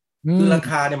นื่องคือรา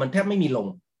คาเนี่ยมันแทบไม่มีลง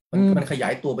มันขยา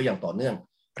ยตัวไปอย่างต่อเนื่อง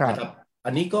นะครับอั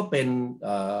นนี้ก็เป็น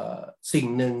สิ่ง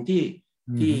หนึ่ง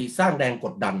ที่สร้างแรงก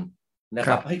ดดันนะค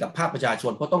รับให้กับภาคประชาช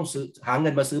นเพราะต้องหาเงิ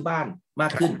นมาซื้อบ้านมา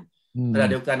กขึ้นขณะ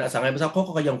เดียวกันอสังหาริมทรัพย์เขา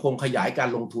ก็ยังคงขยายการ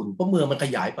ลงทุนเพราะเมืองมันข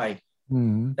ยายไป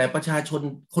แต่ประชาชน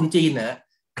คนจีนนะ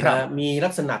มีลั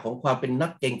กษณะของความเป็นนั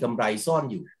กเก็งกำไรซ่อน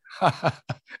อยู่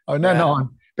เอาแน่นอน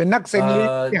เป็นนักเซ็งลี่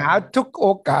ที่หาทุกโอ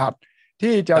กาส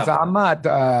ที่จะสามารถ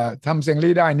ทำเซ็ง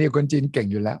ลี่ได้นี่คนจีนเก่ง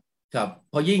อยู่แล้วครับ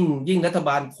พอยิ่งรัฐบ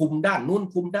าลคุมด้านนู้น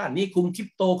คุมด้านนี้คุมคริป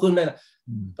โตขึ้นเลยนะ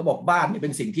ก็บอกบ้านนี่เป็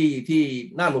นสิ่งที่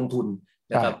น่าลงทุน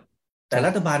นะครับแต่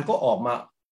รัฐบาลก็ออกมา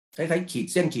คล้ายๆขีด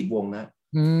เส้นขีดวงนะ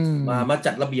มา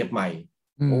จัดระเบียบใหม่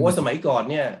โอ้สมัยก่อน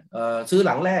เนี่ยซื้อห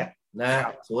ลังแรกนะ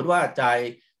สมมติว่าจ่าย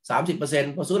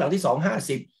30%พอซื้อหลังที่2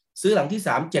 50ซื้อหลังที่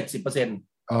3 70%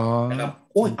นะครับ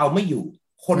โอ้ยเอาไม่อยู่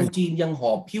คนจีนยังห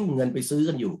อบพิ้วเงินไปซื้อ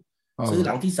กันอยู่ซื้อห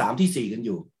ลังที่3ที่4กันอ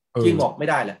ยู่จีนบอกไม่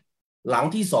ได้แหละหลัง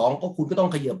ที่2ก็คุณก็ต้อง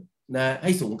ขยับนะใ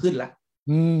ห้สูงขึ้นละ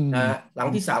นะหลัง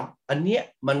ที่3อันเนี้ย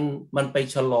มันไป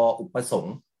ชะลออุปสง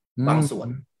ค์บางส่วน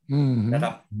นะค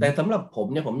รับแต่สำหรับผม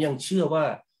เนี่ยผมยังเชื่อว่า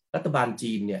รัฐบาล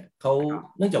จีนเนี่ยเขา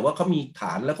เนื่องจากว่าเขามีฐ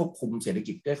านและเขาคุมเศรษฐ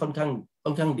กิจได้ค่อน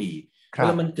ข้างดีแ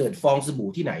ล้วมันเกิดฟองสบู่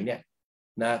ที่ไหนเนี่ย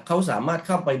นะเขาสามารถเ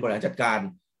ข้าไปบริหารจัดการ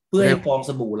เพื่อให้ฟองส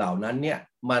บู่เหล่านั้นเนี่ย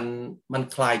มัน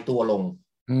คลายตัวลง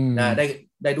นะ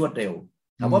ได้รวดเร็ว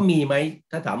ถามว่ามีไหม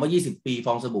ถ้าถามว่า20 ปีฟ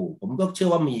องสบู่ผมก็เชื่อ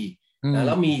ว่ามีนะแ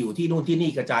ล้วมีอยู่ที่นู่นที่นี่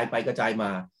กระจายไปกระจายม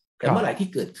าแต่เมื่อไหร่ที่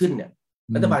เกิดขึ้นเนี่ย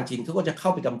รัฐบาลจีนเขาก็จะเข้า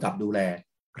ไปกำกับดูแล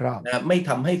นะไม่ท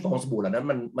ำให้ฟองสบู่เหล่านั้น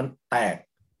มันแตก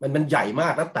มันใหญ่มา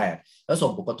กแล้วแตกแล้วส่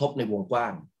งผลกระทบในวงกว้า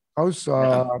งเขา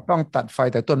ต้องตัดไฟ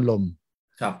แต่ต้นลม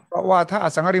เพราะว่าถ้าอ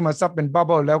สังหาริมทรัพย์เป็นบับเ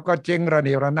บิ้ลแล้วก็เจ๊งระเน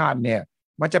ระนาดเนี่ย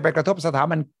มันจะไปกระทบสถา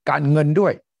บันการเงินด้ว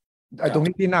ยไอ้ตรง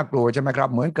นี้ที่น่ากลัวใช่ไหมครับ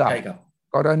เหมือนกับ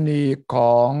กรณีข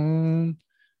อง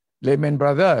Lehman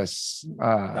Brothers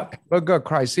Burger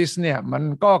Crisis เนี่ยมัน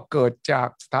ก็เกิดจาก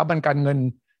สถาบันการเงิน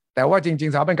แต่ว่าจริ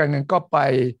งๆสถาบันการเงินก็ไป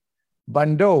บัน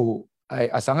เดิลไอ้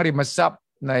อสังหาริมทรัพย์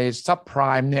ในซับไพร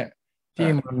ม์เนี่ยที่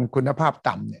มันคุณภาพ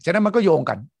ต่ำเนี่ยฉะนั้นมันก็โยง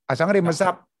กันอสังหาริมทรั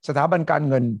พย์สถาบันการ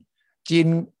เงินจีน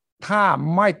ถ้า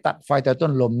ไม่ตัดไฟแต่ต้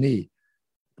นลมนี่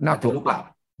น่ากลัวลุก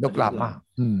ลามมาก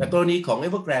แต่กรณีของ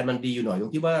Evergrande มันดีอยู่หน่อยตร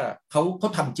งที่ว่าเขา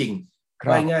ทำจริง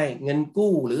ง่ายเงิน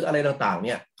กู้หรืออะไรต่างๆเ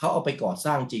นี่ยเขาเอาไปก่อส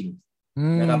ร้างจริง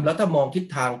นะครับแล้วถ้ามองทิศ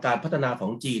ทางการพัฒนาขอ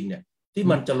งจีนเนี่ยที่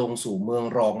มันจะลงสู่เมือง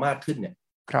รองมากขึ้นเนี่ย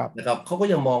นะครับเขาก็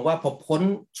ยังมองว่าพอพ้น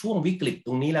ช่วงวิกฤตต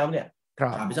รงนี้แล้วเนี่ย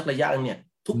ผ่านไปสักระยะนึงเนี่ย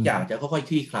ทุกอย่างจะค่อยๆ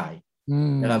คลี่คลาย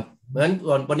นะครับเพราะฉะนั้น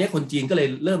วันนี้คนจีนก็เลย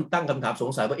เริ่มตั้งคำถามส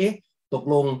งสัยว่าเอ๊ะตก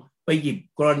ลงไปหยิบ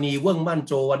กรณีเวิ่งมั่น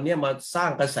โจวันนี้มาสร้า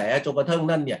งกระแสจนกระทั่ง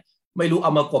นั่นเนี่ยไม่รู้เอ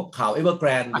ามากบข่าว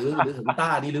Evergrandeหรือหึงต้า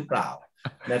นี่หรือเปล่า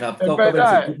นะครับก็เป็น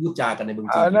สิ่งที่พูดจากันในเมือง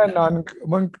จีนแน่นอน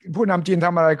ผู้นำจีนท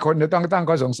ำอะไรคนจะต้องตั้ง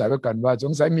ข้อสงสัยไว้ก่อนว่าส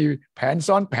งสัยมีแผน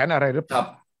ซ้อนแผนอะไรหรือเปล่า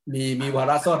มีวา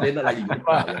ระซ่อนเร้นอะไรอยู่หรือเป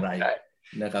ล่าอย่างไร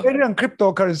นะครับเรื่องคริปโต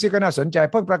เคอเรนซีก็น่าสนใจ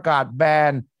เพิ่งประกาศแบ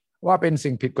นว่าเป็น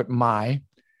สิ่งผิดกฎหมาย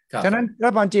ฉะนั้นรั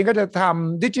ฐบาลจีนก็จะท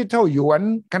ำดิจิทัลหยวน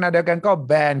ขณะเดียวกันก็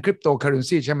แบนคริปโตเคอเรน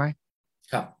ซีใช่ไหม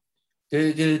ครับ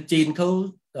คือจีนเขา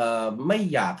ไม่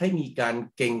อยากให้มีการ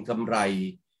เก็งกำไร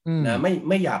นะ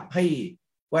ไม่อยากให้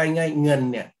ว่าง่ายเงิน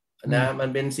เนี่ยนะมัน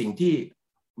เป็นสิ่งที่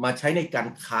มาใช้ในการ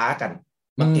ค้ากัน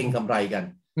มาเก็งกำไรกัน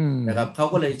นะครับเขา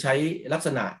ก็เลยใช้ลักษ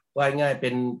ณะว่าง่ายเป็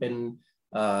น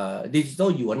ดิจิทัล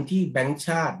หยวนที่แบงก์ช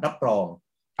าติรับรอง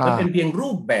มันเป็นเพียงรู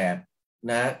ปแบบ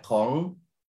นะของ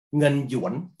เงินหยว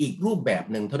นอีกรูปแบบ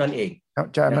หนึ่งเท่านั้นเอง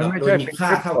ใช่มันไม่ใช่มีค่า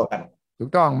เท่ากันถู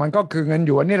กต้องมันก็คือเงินห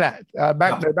ยวนนี่แหละแบ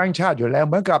งก์โดยแบงก์ชาติอยู่แล้ว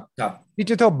เหมือนกับดิ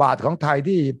จิทัลบาทของไทย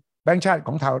ที่แบงก์ชาติข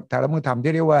องไทยเราเพิ่งทำ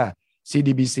ที่เรียกว่า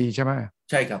CDBC ใช่ไหม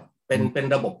ใช่ครับเป็น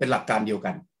ระบบเป็นหลักการเดียว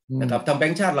กัน นะครับทางแบ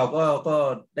งก์ชาติเราก็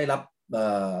ได้รับ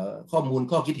ข้อมูล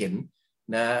ข้อคิดเห็น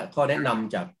นะข้อแนะน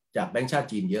ำจากแบงก์ชาติ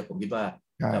จีนเยอะผมคิดว่า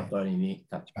กับกรณีนี้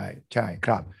ครับใช่ค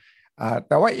รับ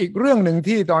แต่ว่าอีกเรื่องหนึ่ง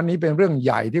ที่ตอนนี้เป็นเรื่องใ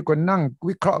หญ่ที่คนนั่ง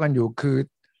วิเคราะห์กันอยู่คือ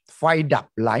ไฟดับ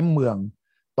หลายเมือง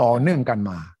ต่อเนื่องกัน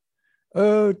มา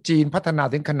จีนพัฒนา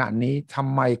ถึงขนาดนี้ท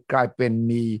ำไมกลายเป็น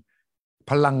มี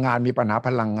พลังงานมีปัญหาพ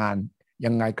ลังงาน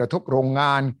ยังไงกระทบโรงง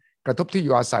านกระทบที่อ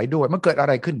ยู่อาศัยด้วยมันเกิดอะ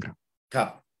ไรขึ้นครับครับ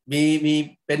มี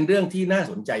เป็นเรื่องที่น่า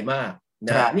สนใจมากน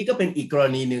ะนี่ก็เป็นอีกกร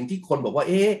ณีหนึ่งที่คนบอกว่า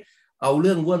เอาเ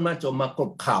รื่องว้วนมาจมมากล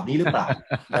บข่าวนี้หรือเปล่า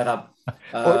นะครับ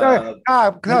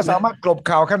ถ้าสามารถกลบ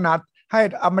ข่าวขนาดให้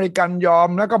อเมริกันยอม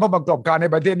แล้วก็พอมากลบข่าวใน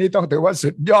ประเทศนี้ต้องถือว่าสุ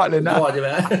ดยอดเลยนะยอดใช่ไหม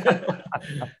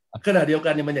ขณะเดียวกั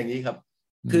นเนี่ยมันอย่างนี้ครับ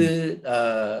คือ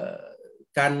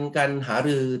การหา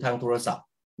รือทางโทรศัพท์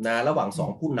นะระหว่างสอ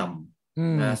งผู้น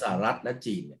ำนะสหรัฐและ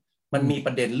จีนเนี่ยมันมีป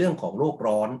ระเด็นเรื่องของโลก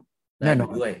ร้อนนะ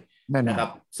ด้วยนะครับ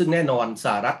ซึ่งแน่นอนส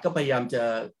หรัฐก็พยายามจะ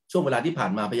ช่วงเวลาที่ผ่า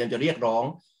นมาพยายามจะเรียกร้อง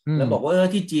แล้วบอกว่า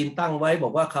ที่จีนตั้งไว้บอ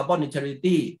กว่าคาร์บอนนิวทรัลิ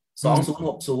ตี้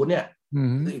2060เนี่ย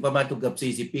อีกประมาณเกือ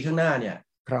บ40 ปีข้างหน้าเนี่ย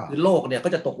คือโลกเนี่ยก็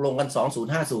จะตกลงกัน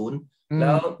2050แ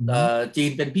ล้วจี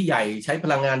นเป็นพี่ใหญ่ใช้พ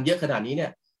ลังงานเยอะขนาดนี้เนี่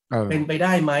ยเป็นไปไ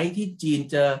ด้ไหมที่จีน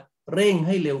จะเร่งใ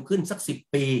ห้เร็วขึ้นสัก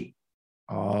10 ปี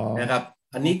นะครับ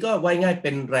อันนี้ก็ไว้ง่ายเ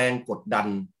ป็นแรงกดดัน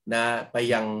นะไป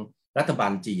ยังรัฐบา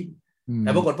ลจีนแ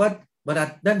ต่ปรากฏว่าเวลา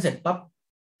ด้านเสร็จปั๊บ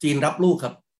จีนรับรู้ค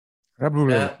รับรับรู้เ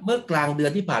ลยเมื่อกลางเดือ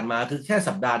นที่ผ่านมาคือแค่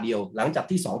สัปดาห์เดียวหลังจาก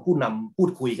ที่สองผู้นำพูด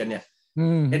คุยกันเนี่ย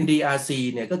NDRC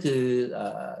เนี่ยก็คือ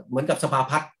เหมือนกับสภา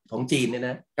พัฒน์ของจีนเนี่ยน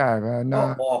ะก็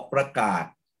ออกประกาศ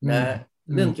นะ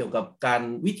เรื่องเกี่ยวกับ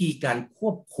วิธีการค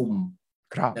วบคุม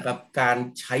นะครับการ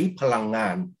ใช้พลังงา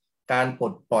นการปล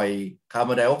ดปล่อยคาร์บ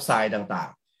อนไดออกไซด์ต่า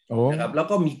งๆนะครับแล้ว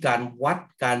ก็มีการวัด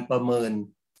การประเมิน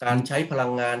การใช้พลั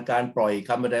งงานการปล่อยค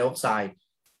าร์บอนไดออกไซด์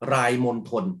รายมณ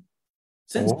ฑล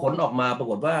ซึ่งผลออกมาปรา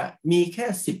กฏว่ามีแค่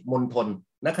10 มณฑล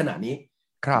ณขณะนี้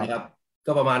นะครับ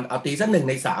ก็ประมาณเอาตีสัก1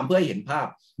 ใน 3เพื่อให้เห็นภาพ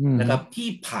นะครับที่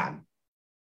ผ่าน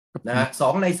นะ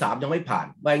2 ใน 3ยังไม่ผ่าน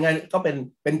ว่าไงก็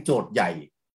เป็นโจทย์ใหญ่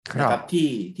นะครับ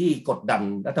ที่กดดัน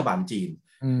รัฐบาลจีน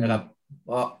นะครับ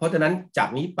เพราะฉะนั้นจาก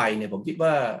นี้ไปเนี่ยผมคิดว่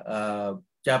า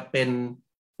จะเป็น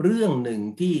เรื่องหนึ่ง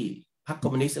ที่พรรคคอม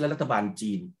มิวนิสต์และรัฐบาล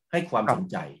จีนให้ความสน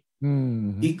ใจ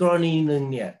อีกกรณีหนึ่ง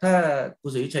เนี่ยถ้าคุ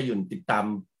ณสุริชัยหยุ่นติดตาม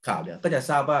ข่าวเนี่ยก็จะ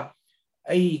ทราบว่าไ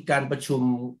อ้การประชุม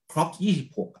ครอป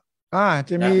26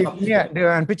จะมีเนี่ยเดื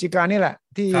อนพฤศจิกายนนี่แหละ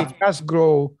ที่กัสโกร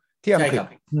ที่อังกฤษ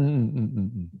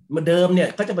มาเดิมเนี่ย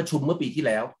ก็จะประชุมเมื่อปีที่แ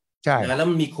ล้วใช่แล้ว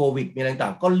มันมีโควิดมีอะไรต่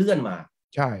างๆก็เลื่อนมา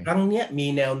ใช่ครั้งนี้มี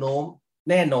แนวโน้ม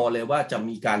แน่นอนเลยว่าจะ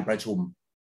มีการประชุม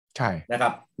ใช่นะครั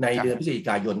บในเดือนพฤศจิก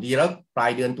ายนดีแล้วปลา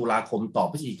ยเดือนตุลาคมต่อ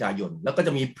พฤศจิกายนแล้วก็จ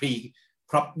ะมีพรี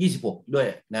ครอป26ด้วย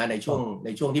นะใน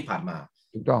ช่วงที่ผ่านมา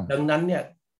ถูกต้องดังนั้นเนี่ย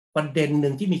ประเด็นห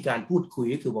นึ่งที่มีการพูดคุย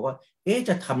ก็คือบอกว่า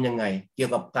จะทำยังไงเกี่ย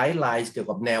วกับไกด์ไลน์เกี่ยว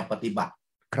กับแนวปฏิบัติ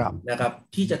นะครับ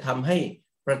ที่จะทำให้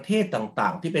ประเทศต่า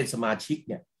งๆที่เป็นสมาชิก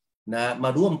เนี่ยนะมา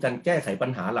ร่วมกันแก้ไขปั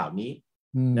ญหาเหล่านี้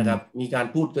นะครับมีการ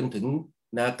พูดกันถึง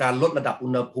นะการลดระดับอุ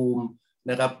ณหภูมิ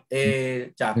นะครับ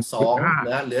จาก2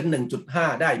นะเหลือ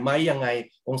 1.5 ได้ไหมยังไง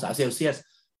องศาเซลเซียส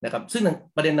นะครับซึ่ง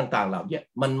ประเด็นต่างๆเหล่านี้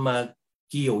มันมา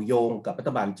เกี่ยวโยงกับรั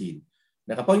ฐบาลจีน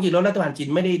นะครับเพราะจริงๆแล้วรัฐบาลจีน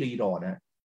ไม่ได้รีรอนะ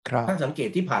ถ้าสังเกต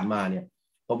ที่ผ่านมาเนี่ย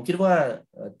ผมคิดว่า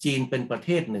จีนเป็นประเท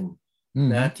ศหนึ่ง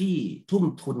นะที่ทุ่ม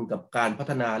ทุนกับการพั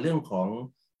ฒนาเรื่องของ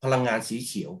พลังงานสีเ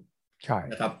ขียว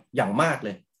นะครับอย่างมากเล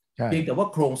ยเพียงแต่ว่า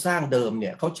โครงสร้างเดิมเนี่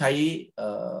ยเขาใช้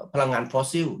พลังงานฟอส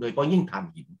ซิลโดยเฉพาะยิ่งถ่าน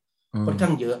หินค่อนข้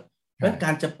างเยอะเพราะกา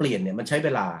รจะเปลี่ยนเนี่ยมันใช้เว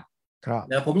ลา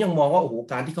นะผมยังมองว่าโอ้โห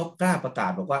การที่เขากล้าประกา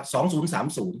ศบอกว่า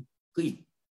2030คืออีก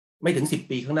ไม่ถึง10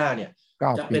 ปีข้างหน้าเนี่ย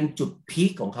จะเป็นจุดพี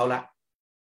คของเขาละ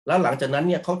แล้วหลังจากนั้น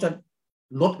เนี่ยเขาจะ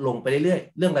ลดลงไปเรื่อย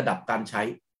ๆเรื่องระดับการใช้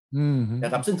น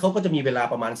ะครับซึ่งเขาก็จะมีเวลา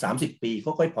ประมาณ30 ปี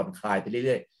ค่อยๆผ่อนคลายไปเ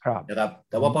รื่อยๆนะครับ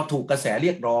แต่ว่าพอถูกกระแสเรี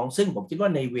ยกร้องซึ่งผมคิดว่า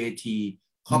ในเวที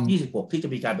คอป26ที่จะ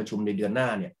มีการประชุมในเดือนหน้า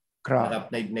เนี่ยนะครับ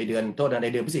ในเดือนใน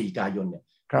เดือนพฤศจิกายนเนี่ย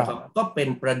ก็เป็น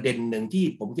ประเด็นหนึ่งที่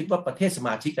ผมคิดว่าประเทศสม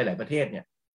าชิกหลายๆประเทศเนี่ย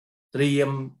เตรียม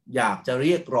อยากจะเ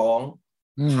รียกร้อง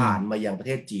ผ่านมายังประเ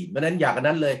ทศจีนเพราะนั้นอยากกัน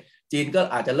นั้นเลยจีนก็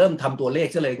อาจจะเริ่มทำตัวเลข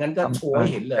ซะเลยงั้นก็โชว์ให้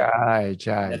เห็นเลยใ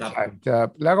ช่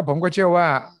แล้วก็ผมก็เชื่อว่า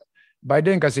ไบเด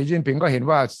นกับสีจิ้นผิงก็เห็น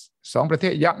ว่า2 ประเท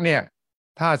ศยักษ์เนี่ย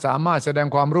ถ้าสามารถแสดง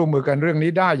ความร่วมมือกันเรื่อง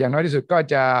นี้ได้อย่างน้อยที่สุดก็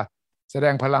จะแสด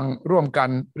งพลังร่วมกัน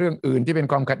เรื่องอื่นที่เป็น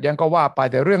ความขัดแย้งก็ว่าไป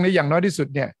แต่เรื่องนี้อย่างน้อยที่สุด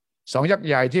เนี่ย2 ยักษ์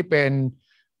ใหญ่ที่เป็น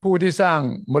ผู้ที่สร้าง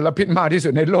มลพิษมากที่สุ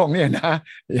ดในโลกเนี่ยนะ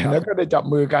อย่างนั้นก็ได้จับ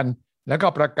มือกันแล้วก็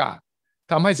ประกาศ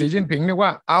ทำให้สีจิ้นผิงนึกว่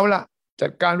าเอาละจั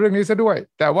ดการเรื่องนี้ซะด้วย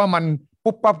แต่ว่ามัน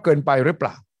ปุ๊บปั๊บเกินไปหรือเป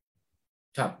ล่า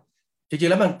ครับจริง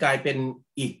ๆแล้วมันกลายเป็น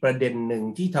อีกประเด็นหนึ่ง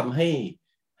ที่ทำให้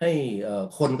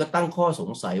คนก็ตั้งข้อส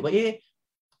งสัยว่า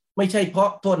ไม่ใช่เพราะ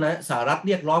โทษนะสหรัฐเ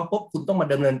รียกร้องปุ๊บคุณต้องมา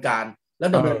ดำเนินการแล้ว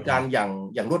ดำเนินการอ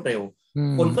ย่างรวดเร็ว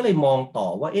คนก็เลยมองต่อ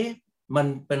ว่าเอ๊ะมัน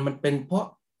เป็นเพราะ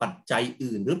ปัจจัย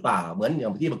อื่นหรือเปล่าเหมือนอย่า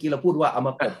งที่เมื่อกี้เราพูดว่าเอา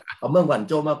เมืองวัน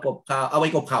โจมากบข่าวเอาไว้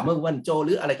กบข่าวเมืองวันโจห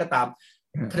รืออะไรก็ตาม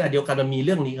ขณะเดียวกันมันมีเ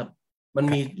รื่องนี้ครับมัน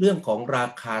มีเรื่องของรา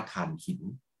คาถ่านหิน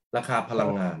ราคาพลั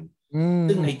งงาน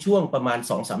ซึ่งในช่วงประมาณ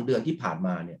 2-3 เดือนที่ผ่านม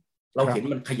าเนี่ยเราเห็น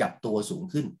มันขยับตัวสูง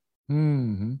ขึ้น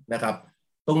นะครับ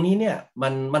ตรงนี้เนี่ย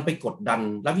มันไปกดดัน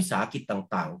รัฐวิสาหกิจ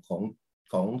ต่างๆ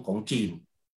ของจีน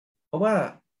เพราะว่า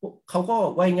เขาก็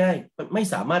ว่ายง่ายไม่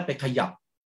สามารถไปขยับ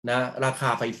นะราคา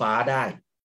ไฟฟ้าได้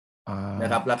นะ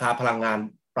ครับราคาพลังงาน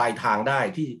ปลายทางได้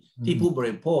ที่ผู้บ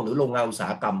ริโภคหรือโรงงานอุตสา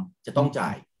หกรรมจะต้องจ่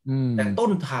ายแต่ต้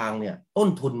นทางเนี่ยต้น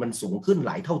ทุนมันสูงขึ้นห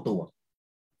ลายเท่าตัว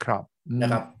ครับนะ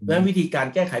ครับเพราะฉะนั้นวิธีการ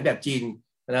แก้ไขแบบจีน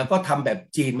นะก็ทำแบบ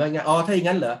จีนว่าไงอ๋อถ้าอย่าง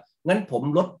นั้นเหรองั้นผม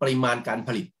ลดปริมาณการผ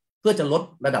ลิตเพื่อจะลด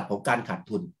ระดับของการขาด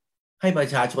ทุนให้ประ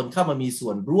ชาชนเข้ามามีส่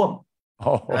วนร่วม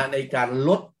นะในการล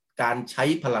ดการใช้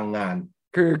พลังงาน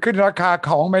คือขึ้นราคาข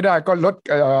องไม่ได้ก็ลด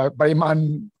ปริ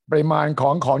มาณข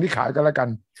องที่ขายกันแล้วกัน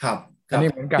ครับอันนี้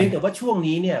เหมือนกันแต่ว่าช่วง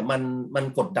นี้เนี่ยมัน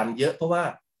กดดันเยอะเพราะว่า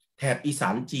แถบอีสา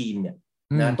นจีนเนี่ย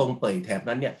นะตรงเป่ยแถบ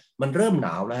นั้นเนี่ยมันเริ่มหน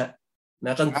าวแล้วฮะน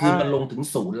ะกลางคืนมันลงถึง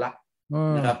0ละ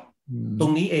นะครับตร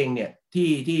งนี้เองเนี่ยที่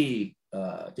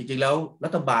จริงๆแล้วรั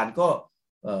ฐบาลก็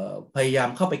พยายาม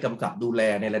เข้าไปกำกับดูแล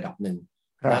ในระดับหนึ่ง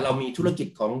นะเรามีธุรกิจ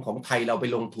ของไทยเราไป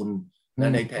ลงทุนน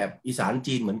ะในแถบอีสาน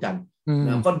จีนเหมือนกันน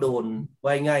ะก็โดนไ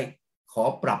ว้ง่ายขอ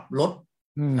ปรับลด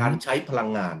การใช้พลัง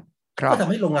งานก็ทำ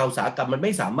ให้โรงงานอุตสาหกรรมมันไ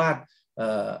ม่สามารถ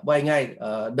ไว้ง่าย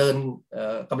เดิน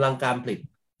กำลังการผลิต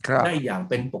ได้อย่าง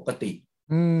เป็นปกติ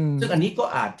ซึ่งอันนี้ก็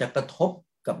อาจจะกระทบ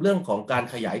กับเรื่องของการ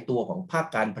ขยายตัวของภาค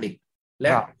การผลิตแล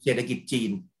ะเศรษฐกิจจี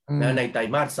นนะในไตร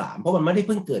มาส 3เพราะมันไม่ได้เ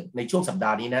พิ่งเกิดในช่วงสัปด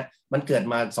าห์นี้นะมันเกิด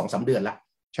มา 2-3 เดือนละ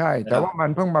ใช่แต่ว่ามั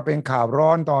นเพิ่งมาเป็นข่าวร้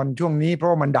อนตอนช่วงนี้เพรา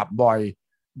ะมันดับบ่อย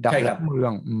ดับหลายเมือ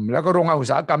งแล้วก็โรงงานอุต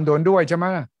สาหกรรมโดนด้วยใช่ไหม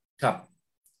ครับ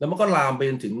แล้วมันก็ลามไป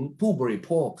จนถึงผู้บริโภ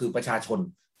คคือประชาชน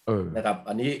นะครับ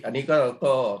อันนี้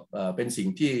ก็เป็นสิ่ง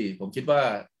ที่ผมคิดว่า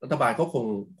รัฐบาลเขา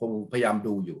คงพยายาม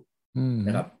ดูอยู่น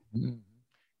ะครับ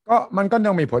ก็มันก็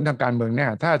ต้องมีผลทางการเมืองแน่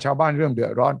ถ้าชาวบ้านเริ่มเดือ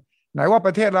ดร้อนไหนว่าป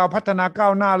ระเทศเราพัฒนาก้า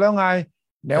วหน้าแล้วไง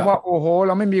ไหนว่าโอ้โหเ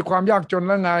ราไม่มีความยากจน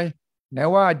แล้วไงไหน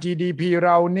ว่า GDP เ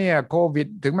ราเนี่ยโควิด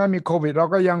ถึงแม้มีโควิดเรา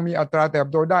ก็ยังมีอัตราเติบ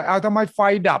โตได้เอาทำไมไฟ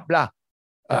ดับล่ะ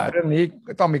เรื่องนี้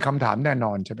ต้องมีคำถามแน่น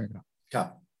อนใช่ไหมครับครับ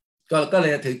ก็เล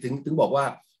ยถึงบอกว่า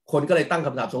คนก็เลยตั้งค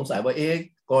ำถามสงสัยว่าเอ๊ะ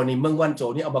กรณีเมืองวันโจ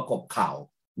นี่เอามากบข่าว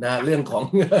นะเรื่องของ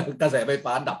กระแสไฟ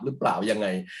ฟ้าดับหรือเปล่ายังไง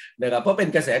นะครับเพราะเป็น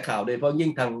กระแสข่าวโดยเฉพาะยิ่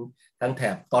งทางแถ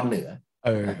บตอนเหนือ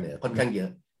ค่อนข้างเยอะ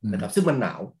นะครับซึ่งมันหน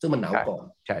าวก่อน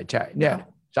ใช่เนี่ย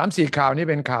3-4 ข่าวนี้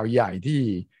เป็นข่าวใหญ่ที่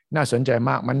น่าสนใจ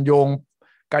มากมันโยง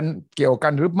กันเกี่ยวกั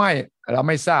นหรือไม่เรา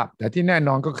ไม่ทราบแต่ที่แน่น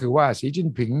อนก็คือว่าสีจิ้น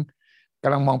ผิงก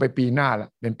ำลังมองไปปีหน้าละ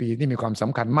เป็นปีที่มีความส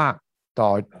ำคัญมากต่อ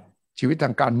ชีวิตท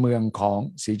างการเมืองของ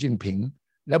สีจิ้นผิง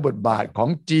และบทบาทของ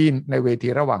จีนในเวที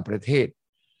ระหว่างประเทศ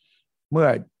เมื่อ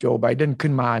โจไบเดน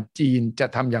ขึ้นมาจีนจะ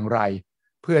ทำอย่างไร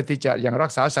เพื่อที่จะยังรั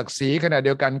กษาศักดิ์ศรีขณะเ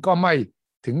ดียวกันก็ไม่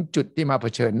ถึงจุดที่มาเผ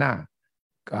ชิญหน้า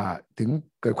ถึง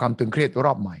เกิดความตึงเครียดร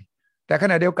อบใหม่แต่ข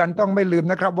ณะเดียวกันต้องไม่ลืม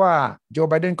นะครับว่าโจ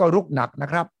ไบเดนก็รุกหนักนะ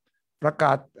ครับประก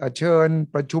าศเชิญ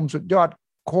ประชุมสุดยอด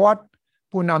ควอด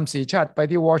ผู้นำ4 ชาติไป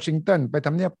ที่วอชิงตันไปท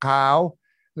ำเนียบขาว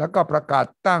แล้วก็ประกาศ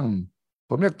ตั้ง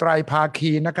ผมเรียกไตรภา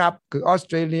คีนะครับคือออสเ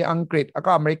ตรเลียอังกฤษแล้ว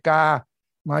ก็อเมริกา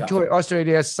มาช่วยออสเตรเ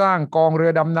ลียสร้างกองเรื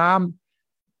อดำน้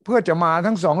ำเพื่อจะมา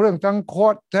ทั้ง2 เรื่องทั้งโค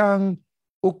ดทั้ง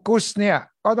อุกุสเนี่ย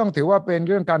ก็ต้องถือว่าเป็น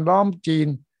เรื่องการล้อมจีน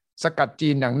สกัดจี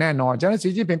นอย่างแน่นอนฉะนั้นสี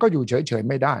จิ้นผิงก็อยู่เฉยๆ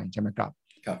ไม่ได้ใช่ไหมครับ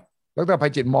ดร.ไพ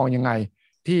จิตรมองยังไง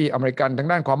ที่อเมริกันทาง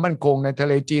ด้านความมั่นคงในทะ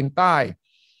เลจีนใต้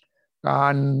กา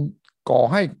รก่อ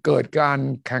ให้เกิดการ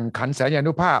แข่งขันแสนยา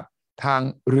นุภาพทาง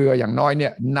เรืออย่างน้อยเนี่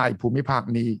ยในภูมิภาค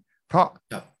นี้เพราะ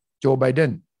โจไบเด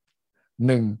น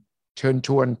1เชิญช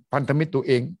วนพันธมิตรตัวเ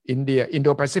องอินเดียอินโด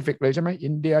แปซิฟิกเลยใช่ไหม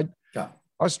อินเดีย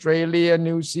ออสเตรเลีย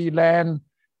นิวซีแลนด์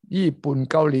ญี่ปุ่น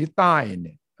เกาหลีใต้เ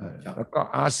นี่ยแล้วก็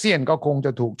อาเซียนก็คงจ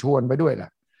ะถูกชวนไปด้วยแหละ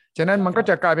ฉะนั้นมันก็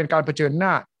จะกลายเป็นการเผชิญหน้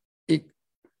า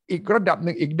อีกระดับห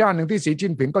นึ่งอีกด้านหนึ่งที่สีจิ้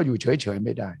นผิงก็อยู่เฉยๆไ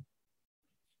ม่ได้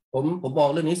ผมมอง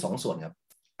เรื่องนี้2 ส่วนครับ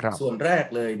ส่วนแรก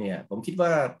เลยเนี่ยผมคิดว่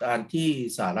าการที่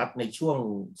สหรัฐในช่วง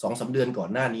 2-3 เดือนก่อน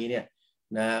หน้านี้เนี่ย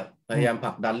นะพยายามผ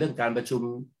ลักดันเรื่องการประชุม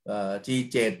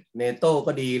G7 เนโต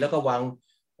ก็ดีแล้วก็วาง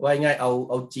ไว้ง่ายเ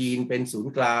อาจีนเป็นศูน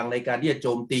ย์กลางในการที่จะโจ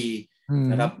มตี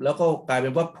นะครับแล้วก็กลายเป็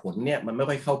นว่าผลเนี่ยมันไม่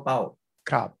ค่อยเข้าเป้า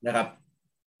นะครับ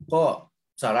ก็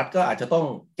สหรัฐก็อาจจะต้อง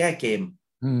แก้เกม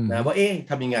นะว่า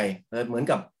ทำยังไงเหมือน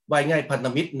กับไว้ง่ายพันธ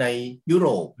มิตรในยุโร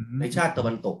ปในชาติตะ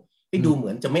วันตกที่ดูเหมื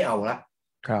อนจะไม่เอาละ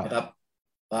นะครับ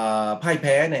พ่ายแ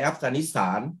พ้ในอัฟกานิสถ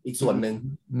านอีกส่วนหนึ่ง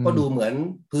ก็ดูเหมือน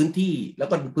พื้นที่แล้ว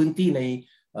ก็พื้นที่ใน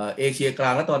เอเชียกลา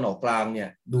งและตะวันออกกลางเนี่ย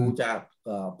ดูจะ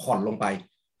ผ่อนลงไป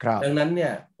ดังนั้นเนี่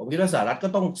ยผมคิดว่าสหรัฐก็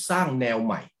ต้องสร้างแนวใ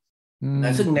หม่น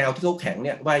ะซึ่งแนวที่เขาแข็งเ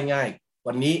นี่ยว่ายง่าย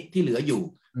วันนี้ที่เหลืออยู่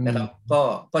นะครับ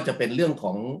ก็จะเป็นเรื่องข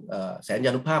องแสนย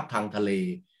านุภาพทางทะเล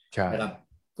นะครับ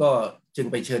ก็จึง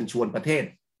ไปเชิญชวนประเทศ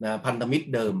นะพันธมิตร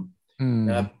เดิมน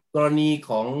ะครับกรณี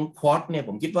ของควอดเนี่ยผ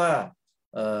มคิดว่า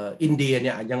อินเดียเ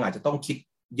นี่ยยังอาจจะต้องคิด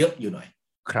เยอะอยู่หน่อย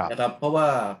นะครับเพราะว่า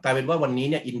กลายเป็นว่าวันนี้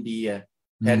เนี่ยอินเดีย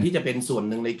แทนที่จะเป็นส่วน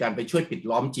หนึ่งในการไปช่วยปิด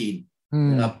ล้อมจีน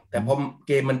นะครับแต่พอเ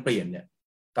กมมันเปลี่ยนเนี่ย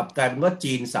กลับกลายเป็นว่า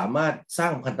จีนสามารถสร้า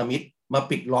งพันธมิตรมา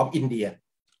ปิดล้อมอินเดีย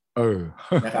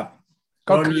นะครับ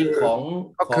กรณีของ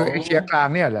เอเชียกลาง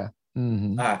เนี่ยแหละ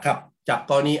ครับจาก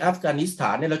กรณีอัฟกานิสถา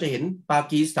นเนี่ยเราจะเห็นปา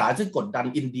กีสถานซึ่งกดดัน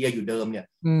อินเดียอยู่เดิมเนี่ย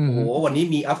โอ้โหวันนี้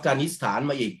มีอัฟกานิสถาน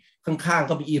มาอีกข้างๆ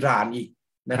ก็มีอิหร่านอีก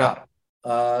นะครับ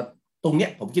ตรงเนี้ย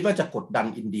ผมคิดว่าจะกดดัน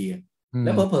อินเดียแล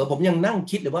ะเผลอๆผมยังนั่ง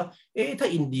คิดเลยว่าถ้า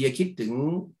อินเดียคิดถึง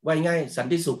ว่าง่ายสัน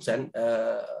ติสุข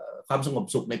ความสงบ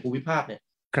สุขในภูมิภาคเนี่ย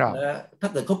นะถ้า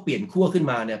เกิดเขาเปลี่ยนขั้วขึ้น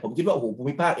มาเนี่ยผมคิดว่าโอ้โหภู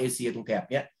มิภาคเอเชียตรงแถบ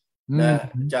เนี้ยนะ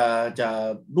จะ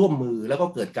ร่วมมือแล้วก็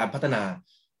เกิดการพัฒนา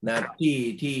นะ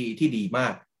ที่ดีมา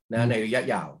กนะในระยะ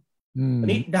ยาวอัน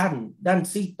นี้ด้าน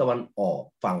ซีกตะวันออก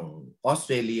ฝั่งออสเต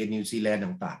รเลียนิวซีแลนด์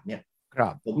ต่างๆเนี่ย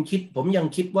ผมยัง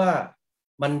คิดว่า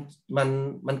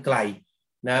มันไกล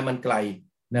นะมันไกล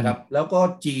นะครับแล้วก็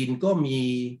จีนก็มี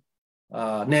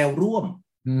แนวร่วม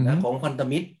นะของพันธ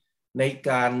มิตรใน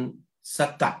การส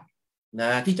กัดน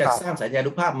ะที่จะสร้างสัญญา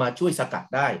นุภาพมาช่วยสกัด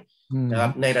ได้นะครั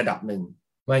บในระดับหนึ่ง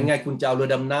ว่าไงคุณจะเอาเรือ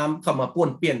ดำน้ำเข้ามาป้วน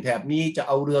เปี้ยนแถบนี้จะเ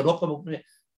อาเรือรบเข้ามา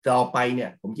ต่อไปเนี่ย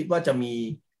ผมคิดว่าจะมี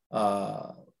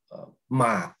หม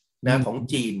ากนะของ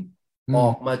จีนออ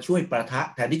กมาช่วยประทะ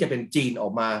แทนที่จะเป็นจีนออ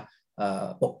กมา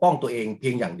ปกป้องตัวเองเพี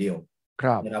ยงอย่างเดียว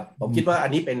นะครับผมคิดว่าอั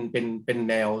นนี้เป็น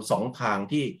แนวสองทาง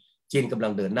ที่จีนกำลั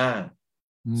งเดินหน้า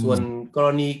ส่วนกร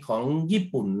ณีของญี่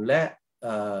ปุ่นและ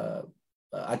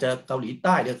อาจจะเกาหลีใ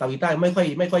ต้ไม่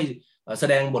ค่อยแส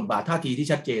ดงบทบาทท่าทีที่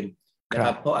ชัดเจนนะค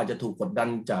รับเพราะอาจจะถูกกดดัน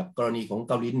จากกรณีของ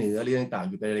เกาหลีเหนือเรื่องต่างๆ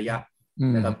อยู่เป็นระยะ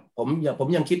นะครับผม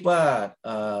ยังคิดว่า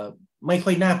ไม่ค่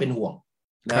อยน่าเป็นห่วง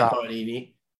นะกรณีนี้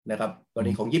นะครับกร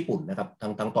ณีของญี่ปุ่นนะครับ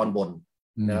ทางตอนบน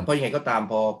นะเพราะยังไงก็ตาม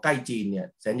พอใกล้จีนเนี่ย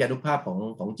สัญญานุภาพ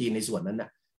ของจีนในส่วนนั้นนะ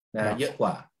เยอะก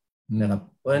ว่านะครับ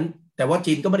เพราะฉะนั้นแต่ว่า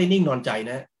จีนก็ไม่ได้นิ่งนอนใจ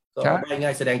นะก็ได้ง่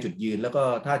ายแสดงจุดยืนแล้วก็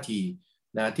ท่าที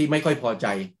นะที่ไม่ค่อยพอใจ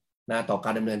นะต่อกา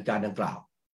รดำเนินการดังกล่าว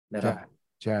นะครับ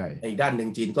ใช่อีกด้านหนึ่ง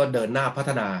จีนก็เดินหน้าพั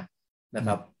ฒนานะค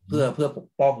รับเพื่อปก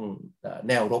ป้อง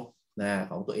แนวรบนะ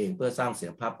ของตัวเองเพื่อสร้างเสถีย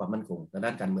รภาพความมั่นคงในด้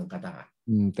านการเมืองการทหาร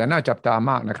แต่น่าจับตา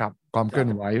มากนะครับความเคลื่อ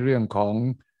นไหวเรื่องของ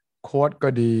โค้ดก็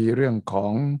ดีเรื่องขอ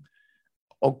ง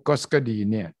ออกัสก็ดี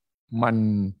เนี่ยมัน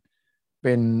เ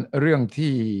ป็นเรื่อง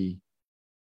ที่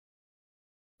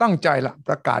ตั้งใจละป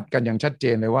ระกาศกันอย่างชัดเจ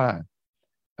นเลยว่า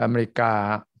อเมริกา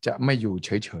จะไม่อยู่เฉ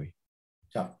ย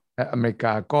ๆและอเมริก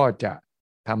าก็จะ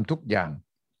ทำทุกอย่าง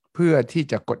เพื่อที่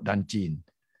จะกดดันจีน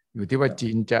อยู่ที่ว่าจี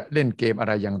นจะเล่นเกมอะไ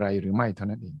รอย่างไรหรือไม่เท่า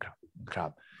นั้นเองครับ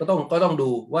ก็ต้องดู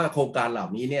ว่าโครงการเหล่า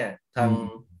นี้เนี่ย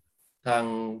ทาง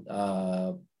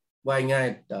ว่าง่าย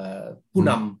ผู้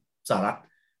นำสหรัฐ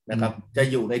นะครับจะ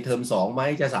อยู่ในเทอม2ไหม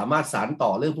จะสามารถสานต่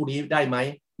อเรื่องพวกนี้ได้ไหม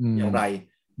อย่างไร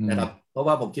นะครับเพราะ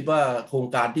ว่าผมคิดว่าโครง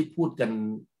การที่พูดกัน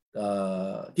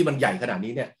ที่มันใหญ่ขนาด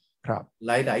นี้เนี่ยห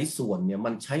ลายๆส่วนเนี่ยมั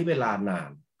นใช้เวลานาน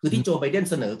คือที่โจไบเดน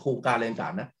เสนอโครงการอะไรต่า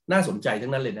งๆนะน่าสนใจทั้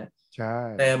งนั้นเลยนะ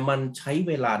แต่มันใช้เ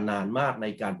วลานานมากใน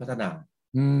การพัฒนา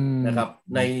นะครับ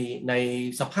ใน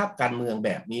สภาพการเมืองแ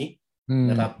บบนี้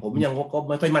นะครับผมยังก็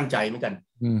ไม่ค่อยมั่นใจเหมือนกัน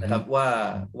นะครับ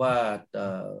ว่า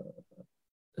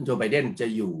ท่านโจไบเดนจะ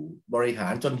อยู่บริหา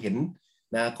รจนเห็น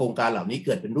นะโครงการเหล่านี้เ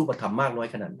กิดเป็นรูปธรรมมากน้อย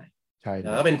ขนาดไหนใช่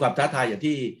ก็เป็นความท้าทายอย่าง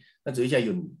ที่ท่านสุริชัยห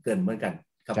ยุ่นเกริ่นเหมือนกัน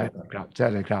ครับใช่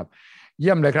เลยครับเ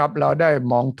ยี่ยมเลยครับเราได้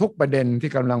มองทุกประเด็น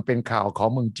ที่กำลังเป็นข่าวของ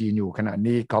เมืองจีนอยู่ขณะ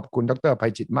นี้ขอบคุณดร.ไพ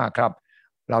จิตรมากครับ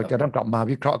เราจะต้องกลับมา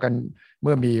วิเคราะห์กันเ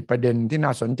มื่อมีประเด็นที่น่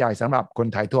าสนใจสำหรับคน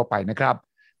ไทยทั่วไปนะครับ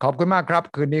ขอบคุณมากครับ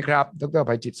คืนนี้ครับดร.ไ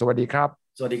พจิตรสวัสดีครับ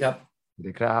สวัสดีครับสวัส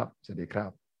ดีครับสวัสดีครั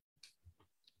บ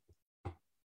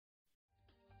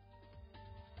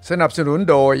สนับสนุน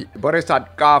โดยบริษัท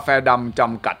กาแฟดำจ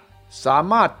ำกัดสา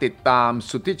มารถติดตาม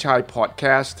สุทธิชัยพอดแค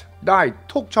สต์ได้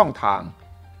ทุกช่องทาง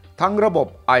ทั้งระบบ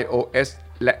iOS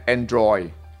และ Android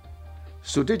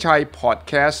สุทธิชัย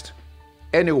Podcast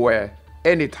Anywhere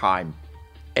Anytime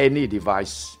Any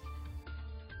device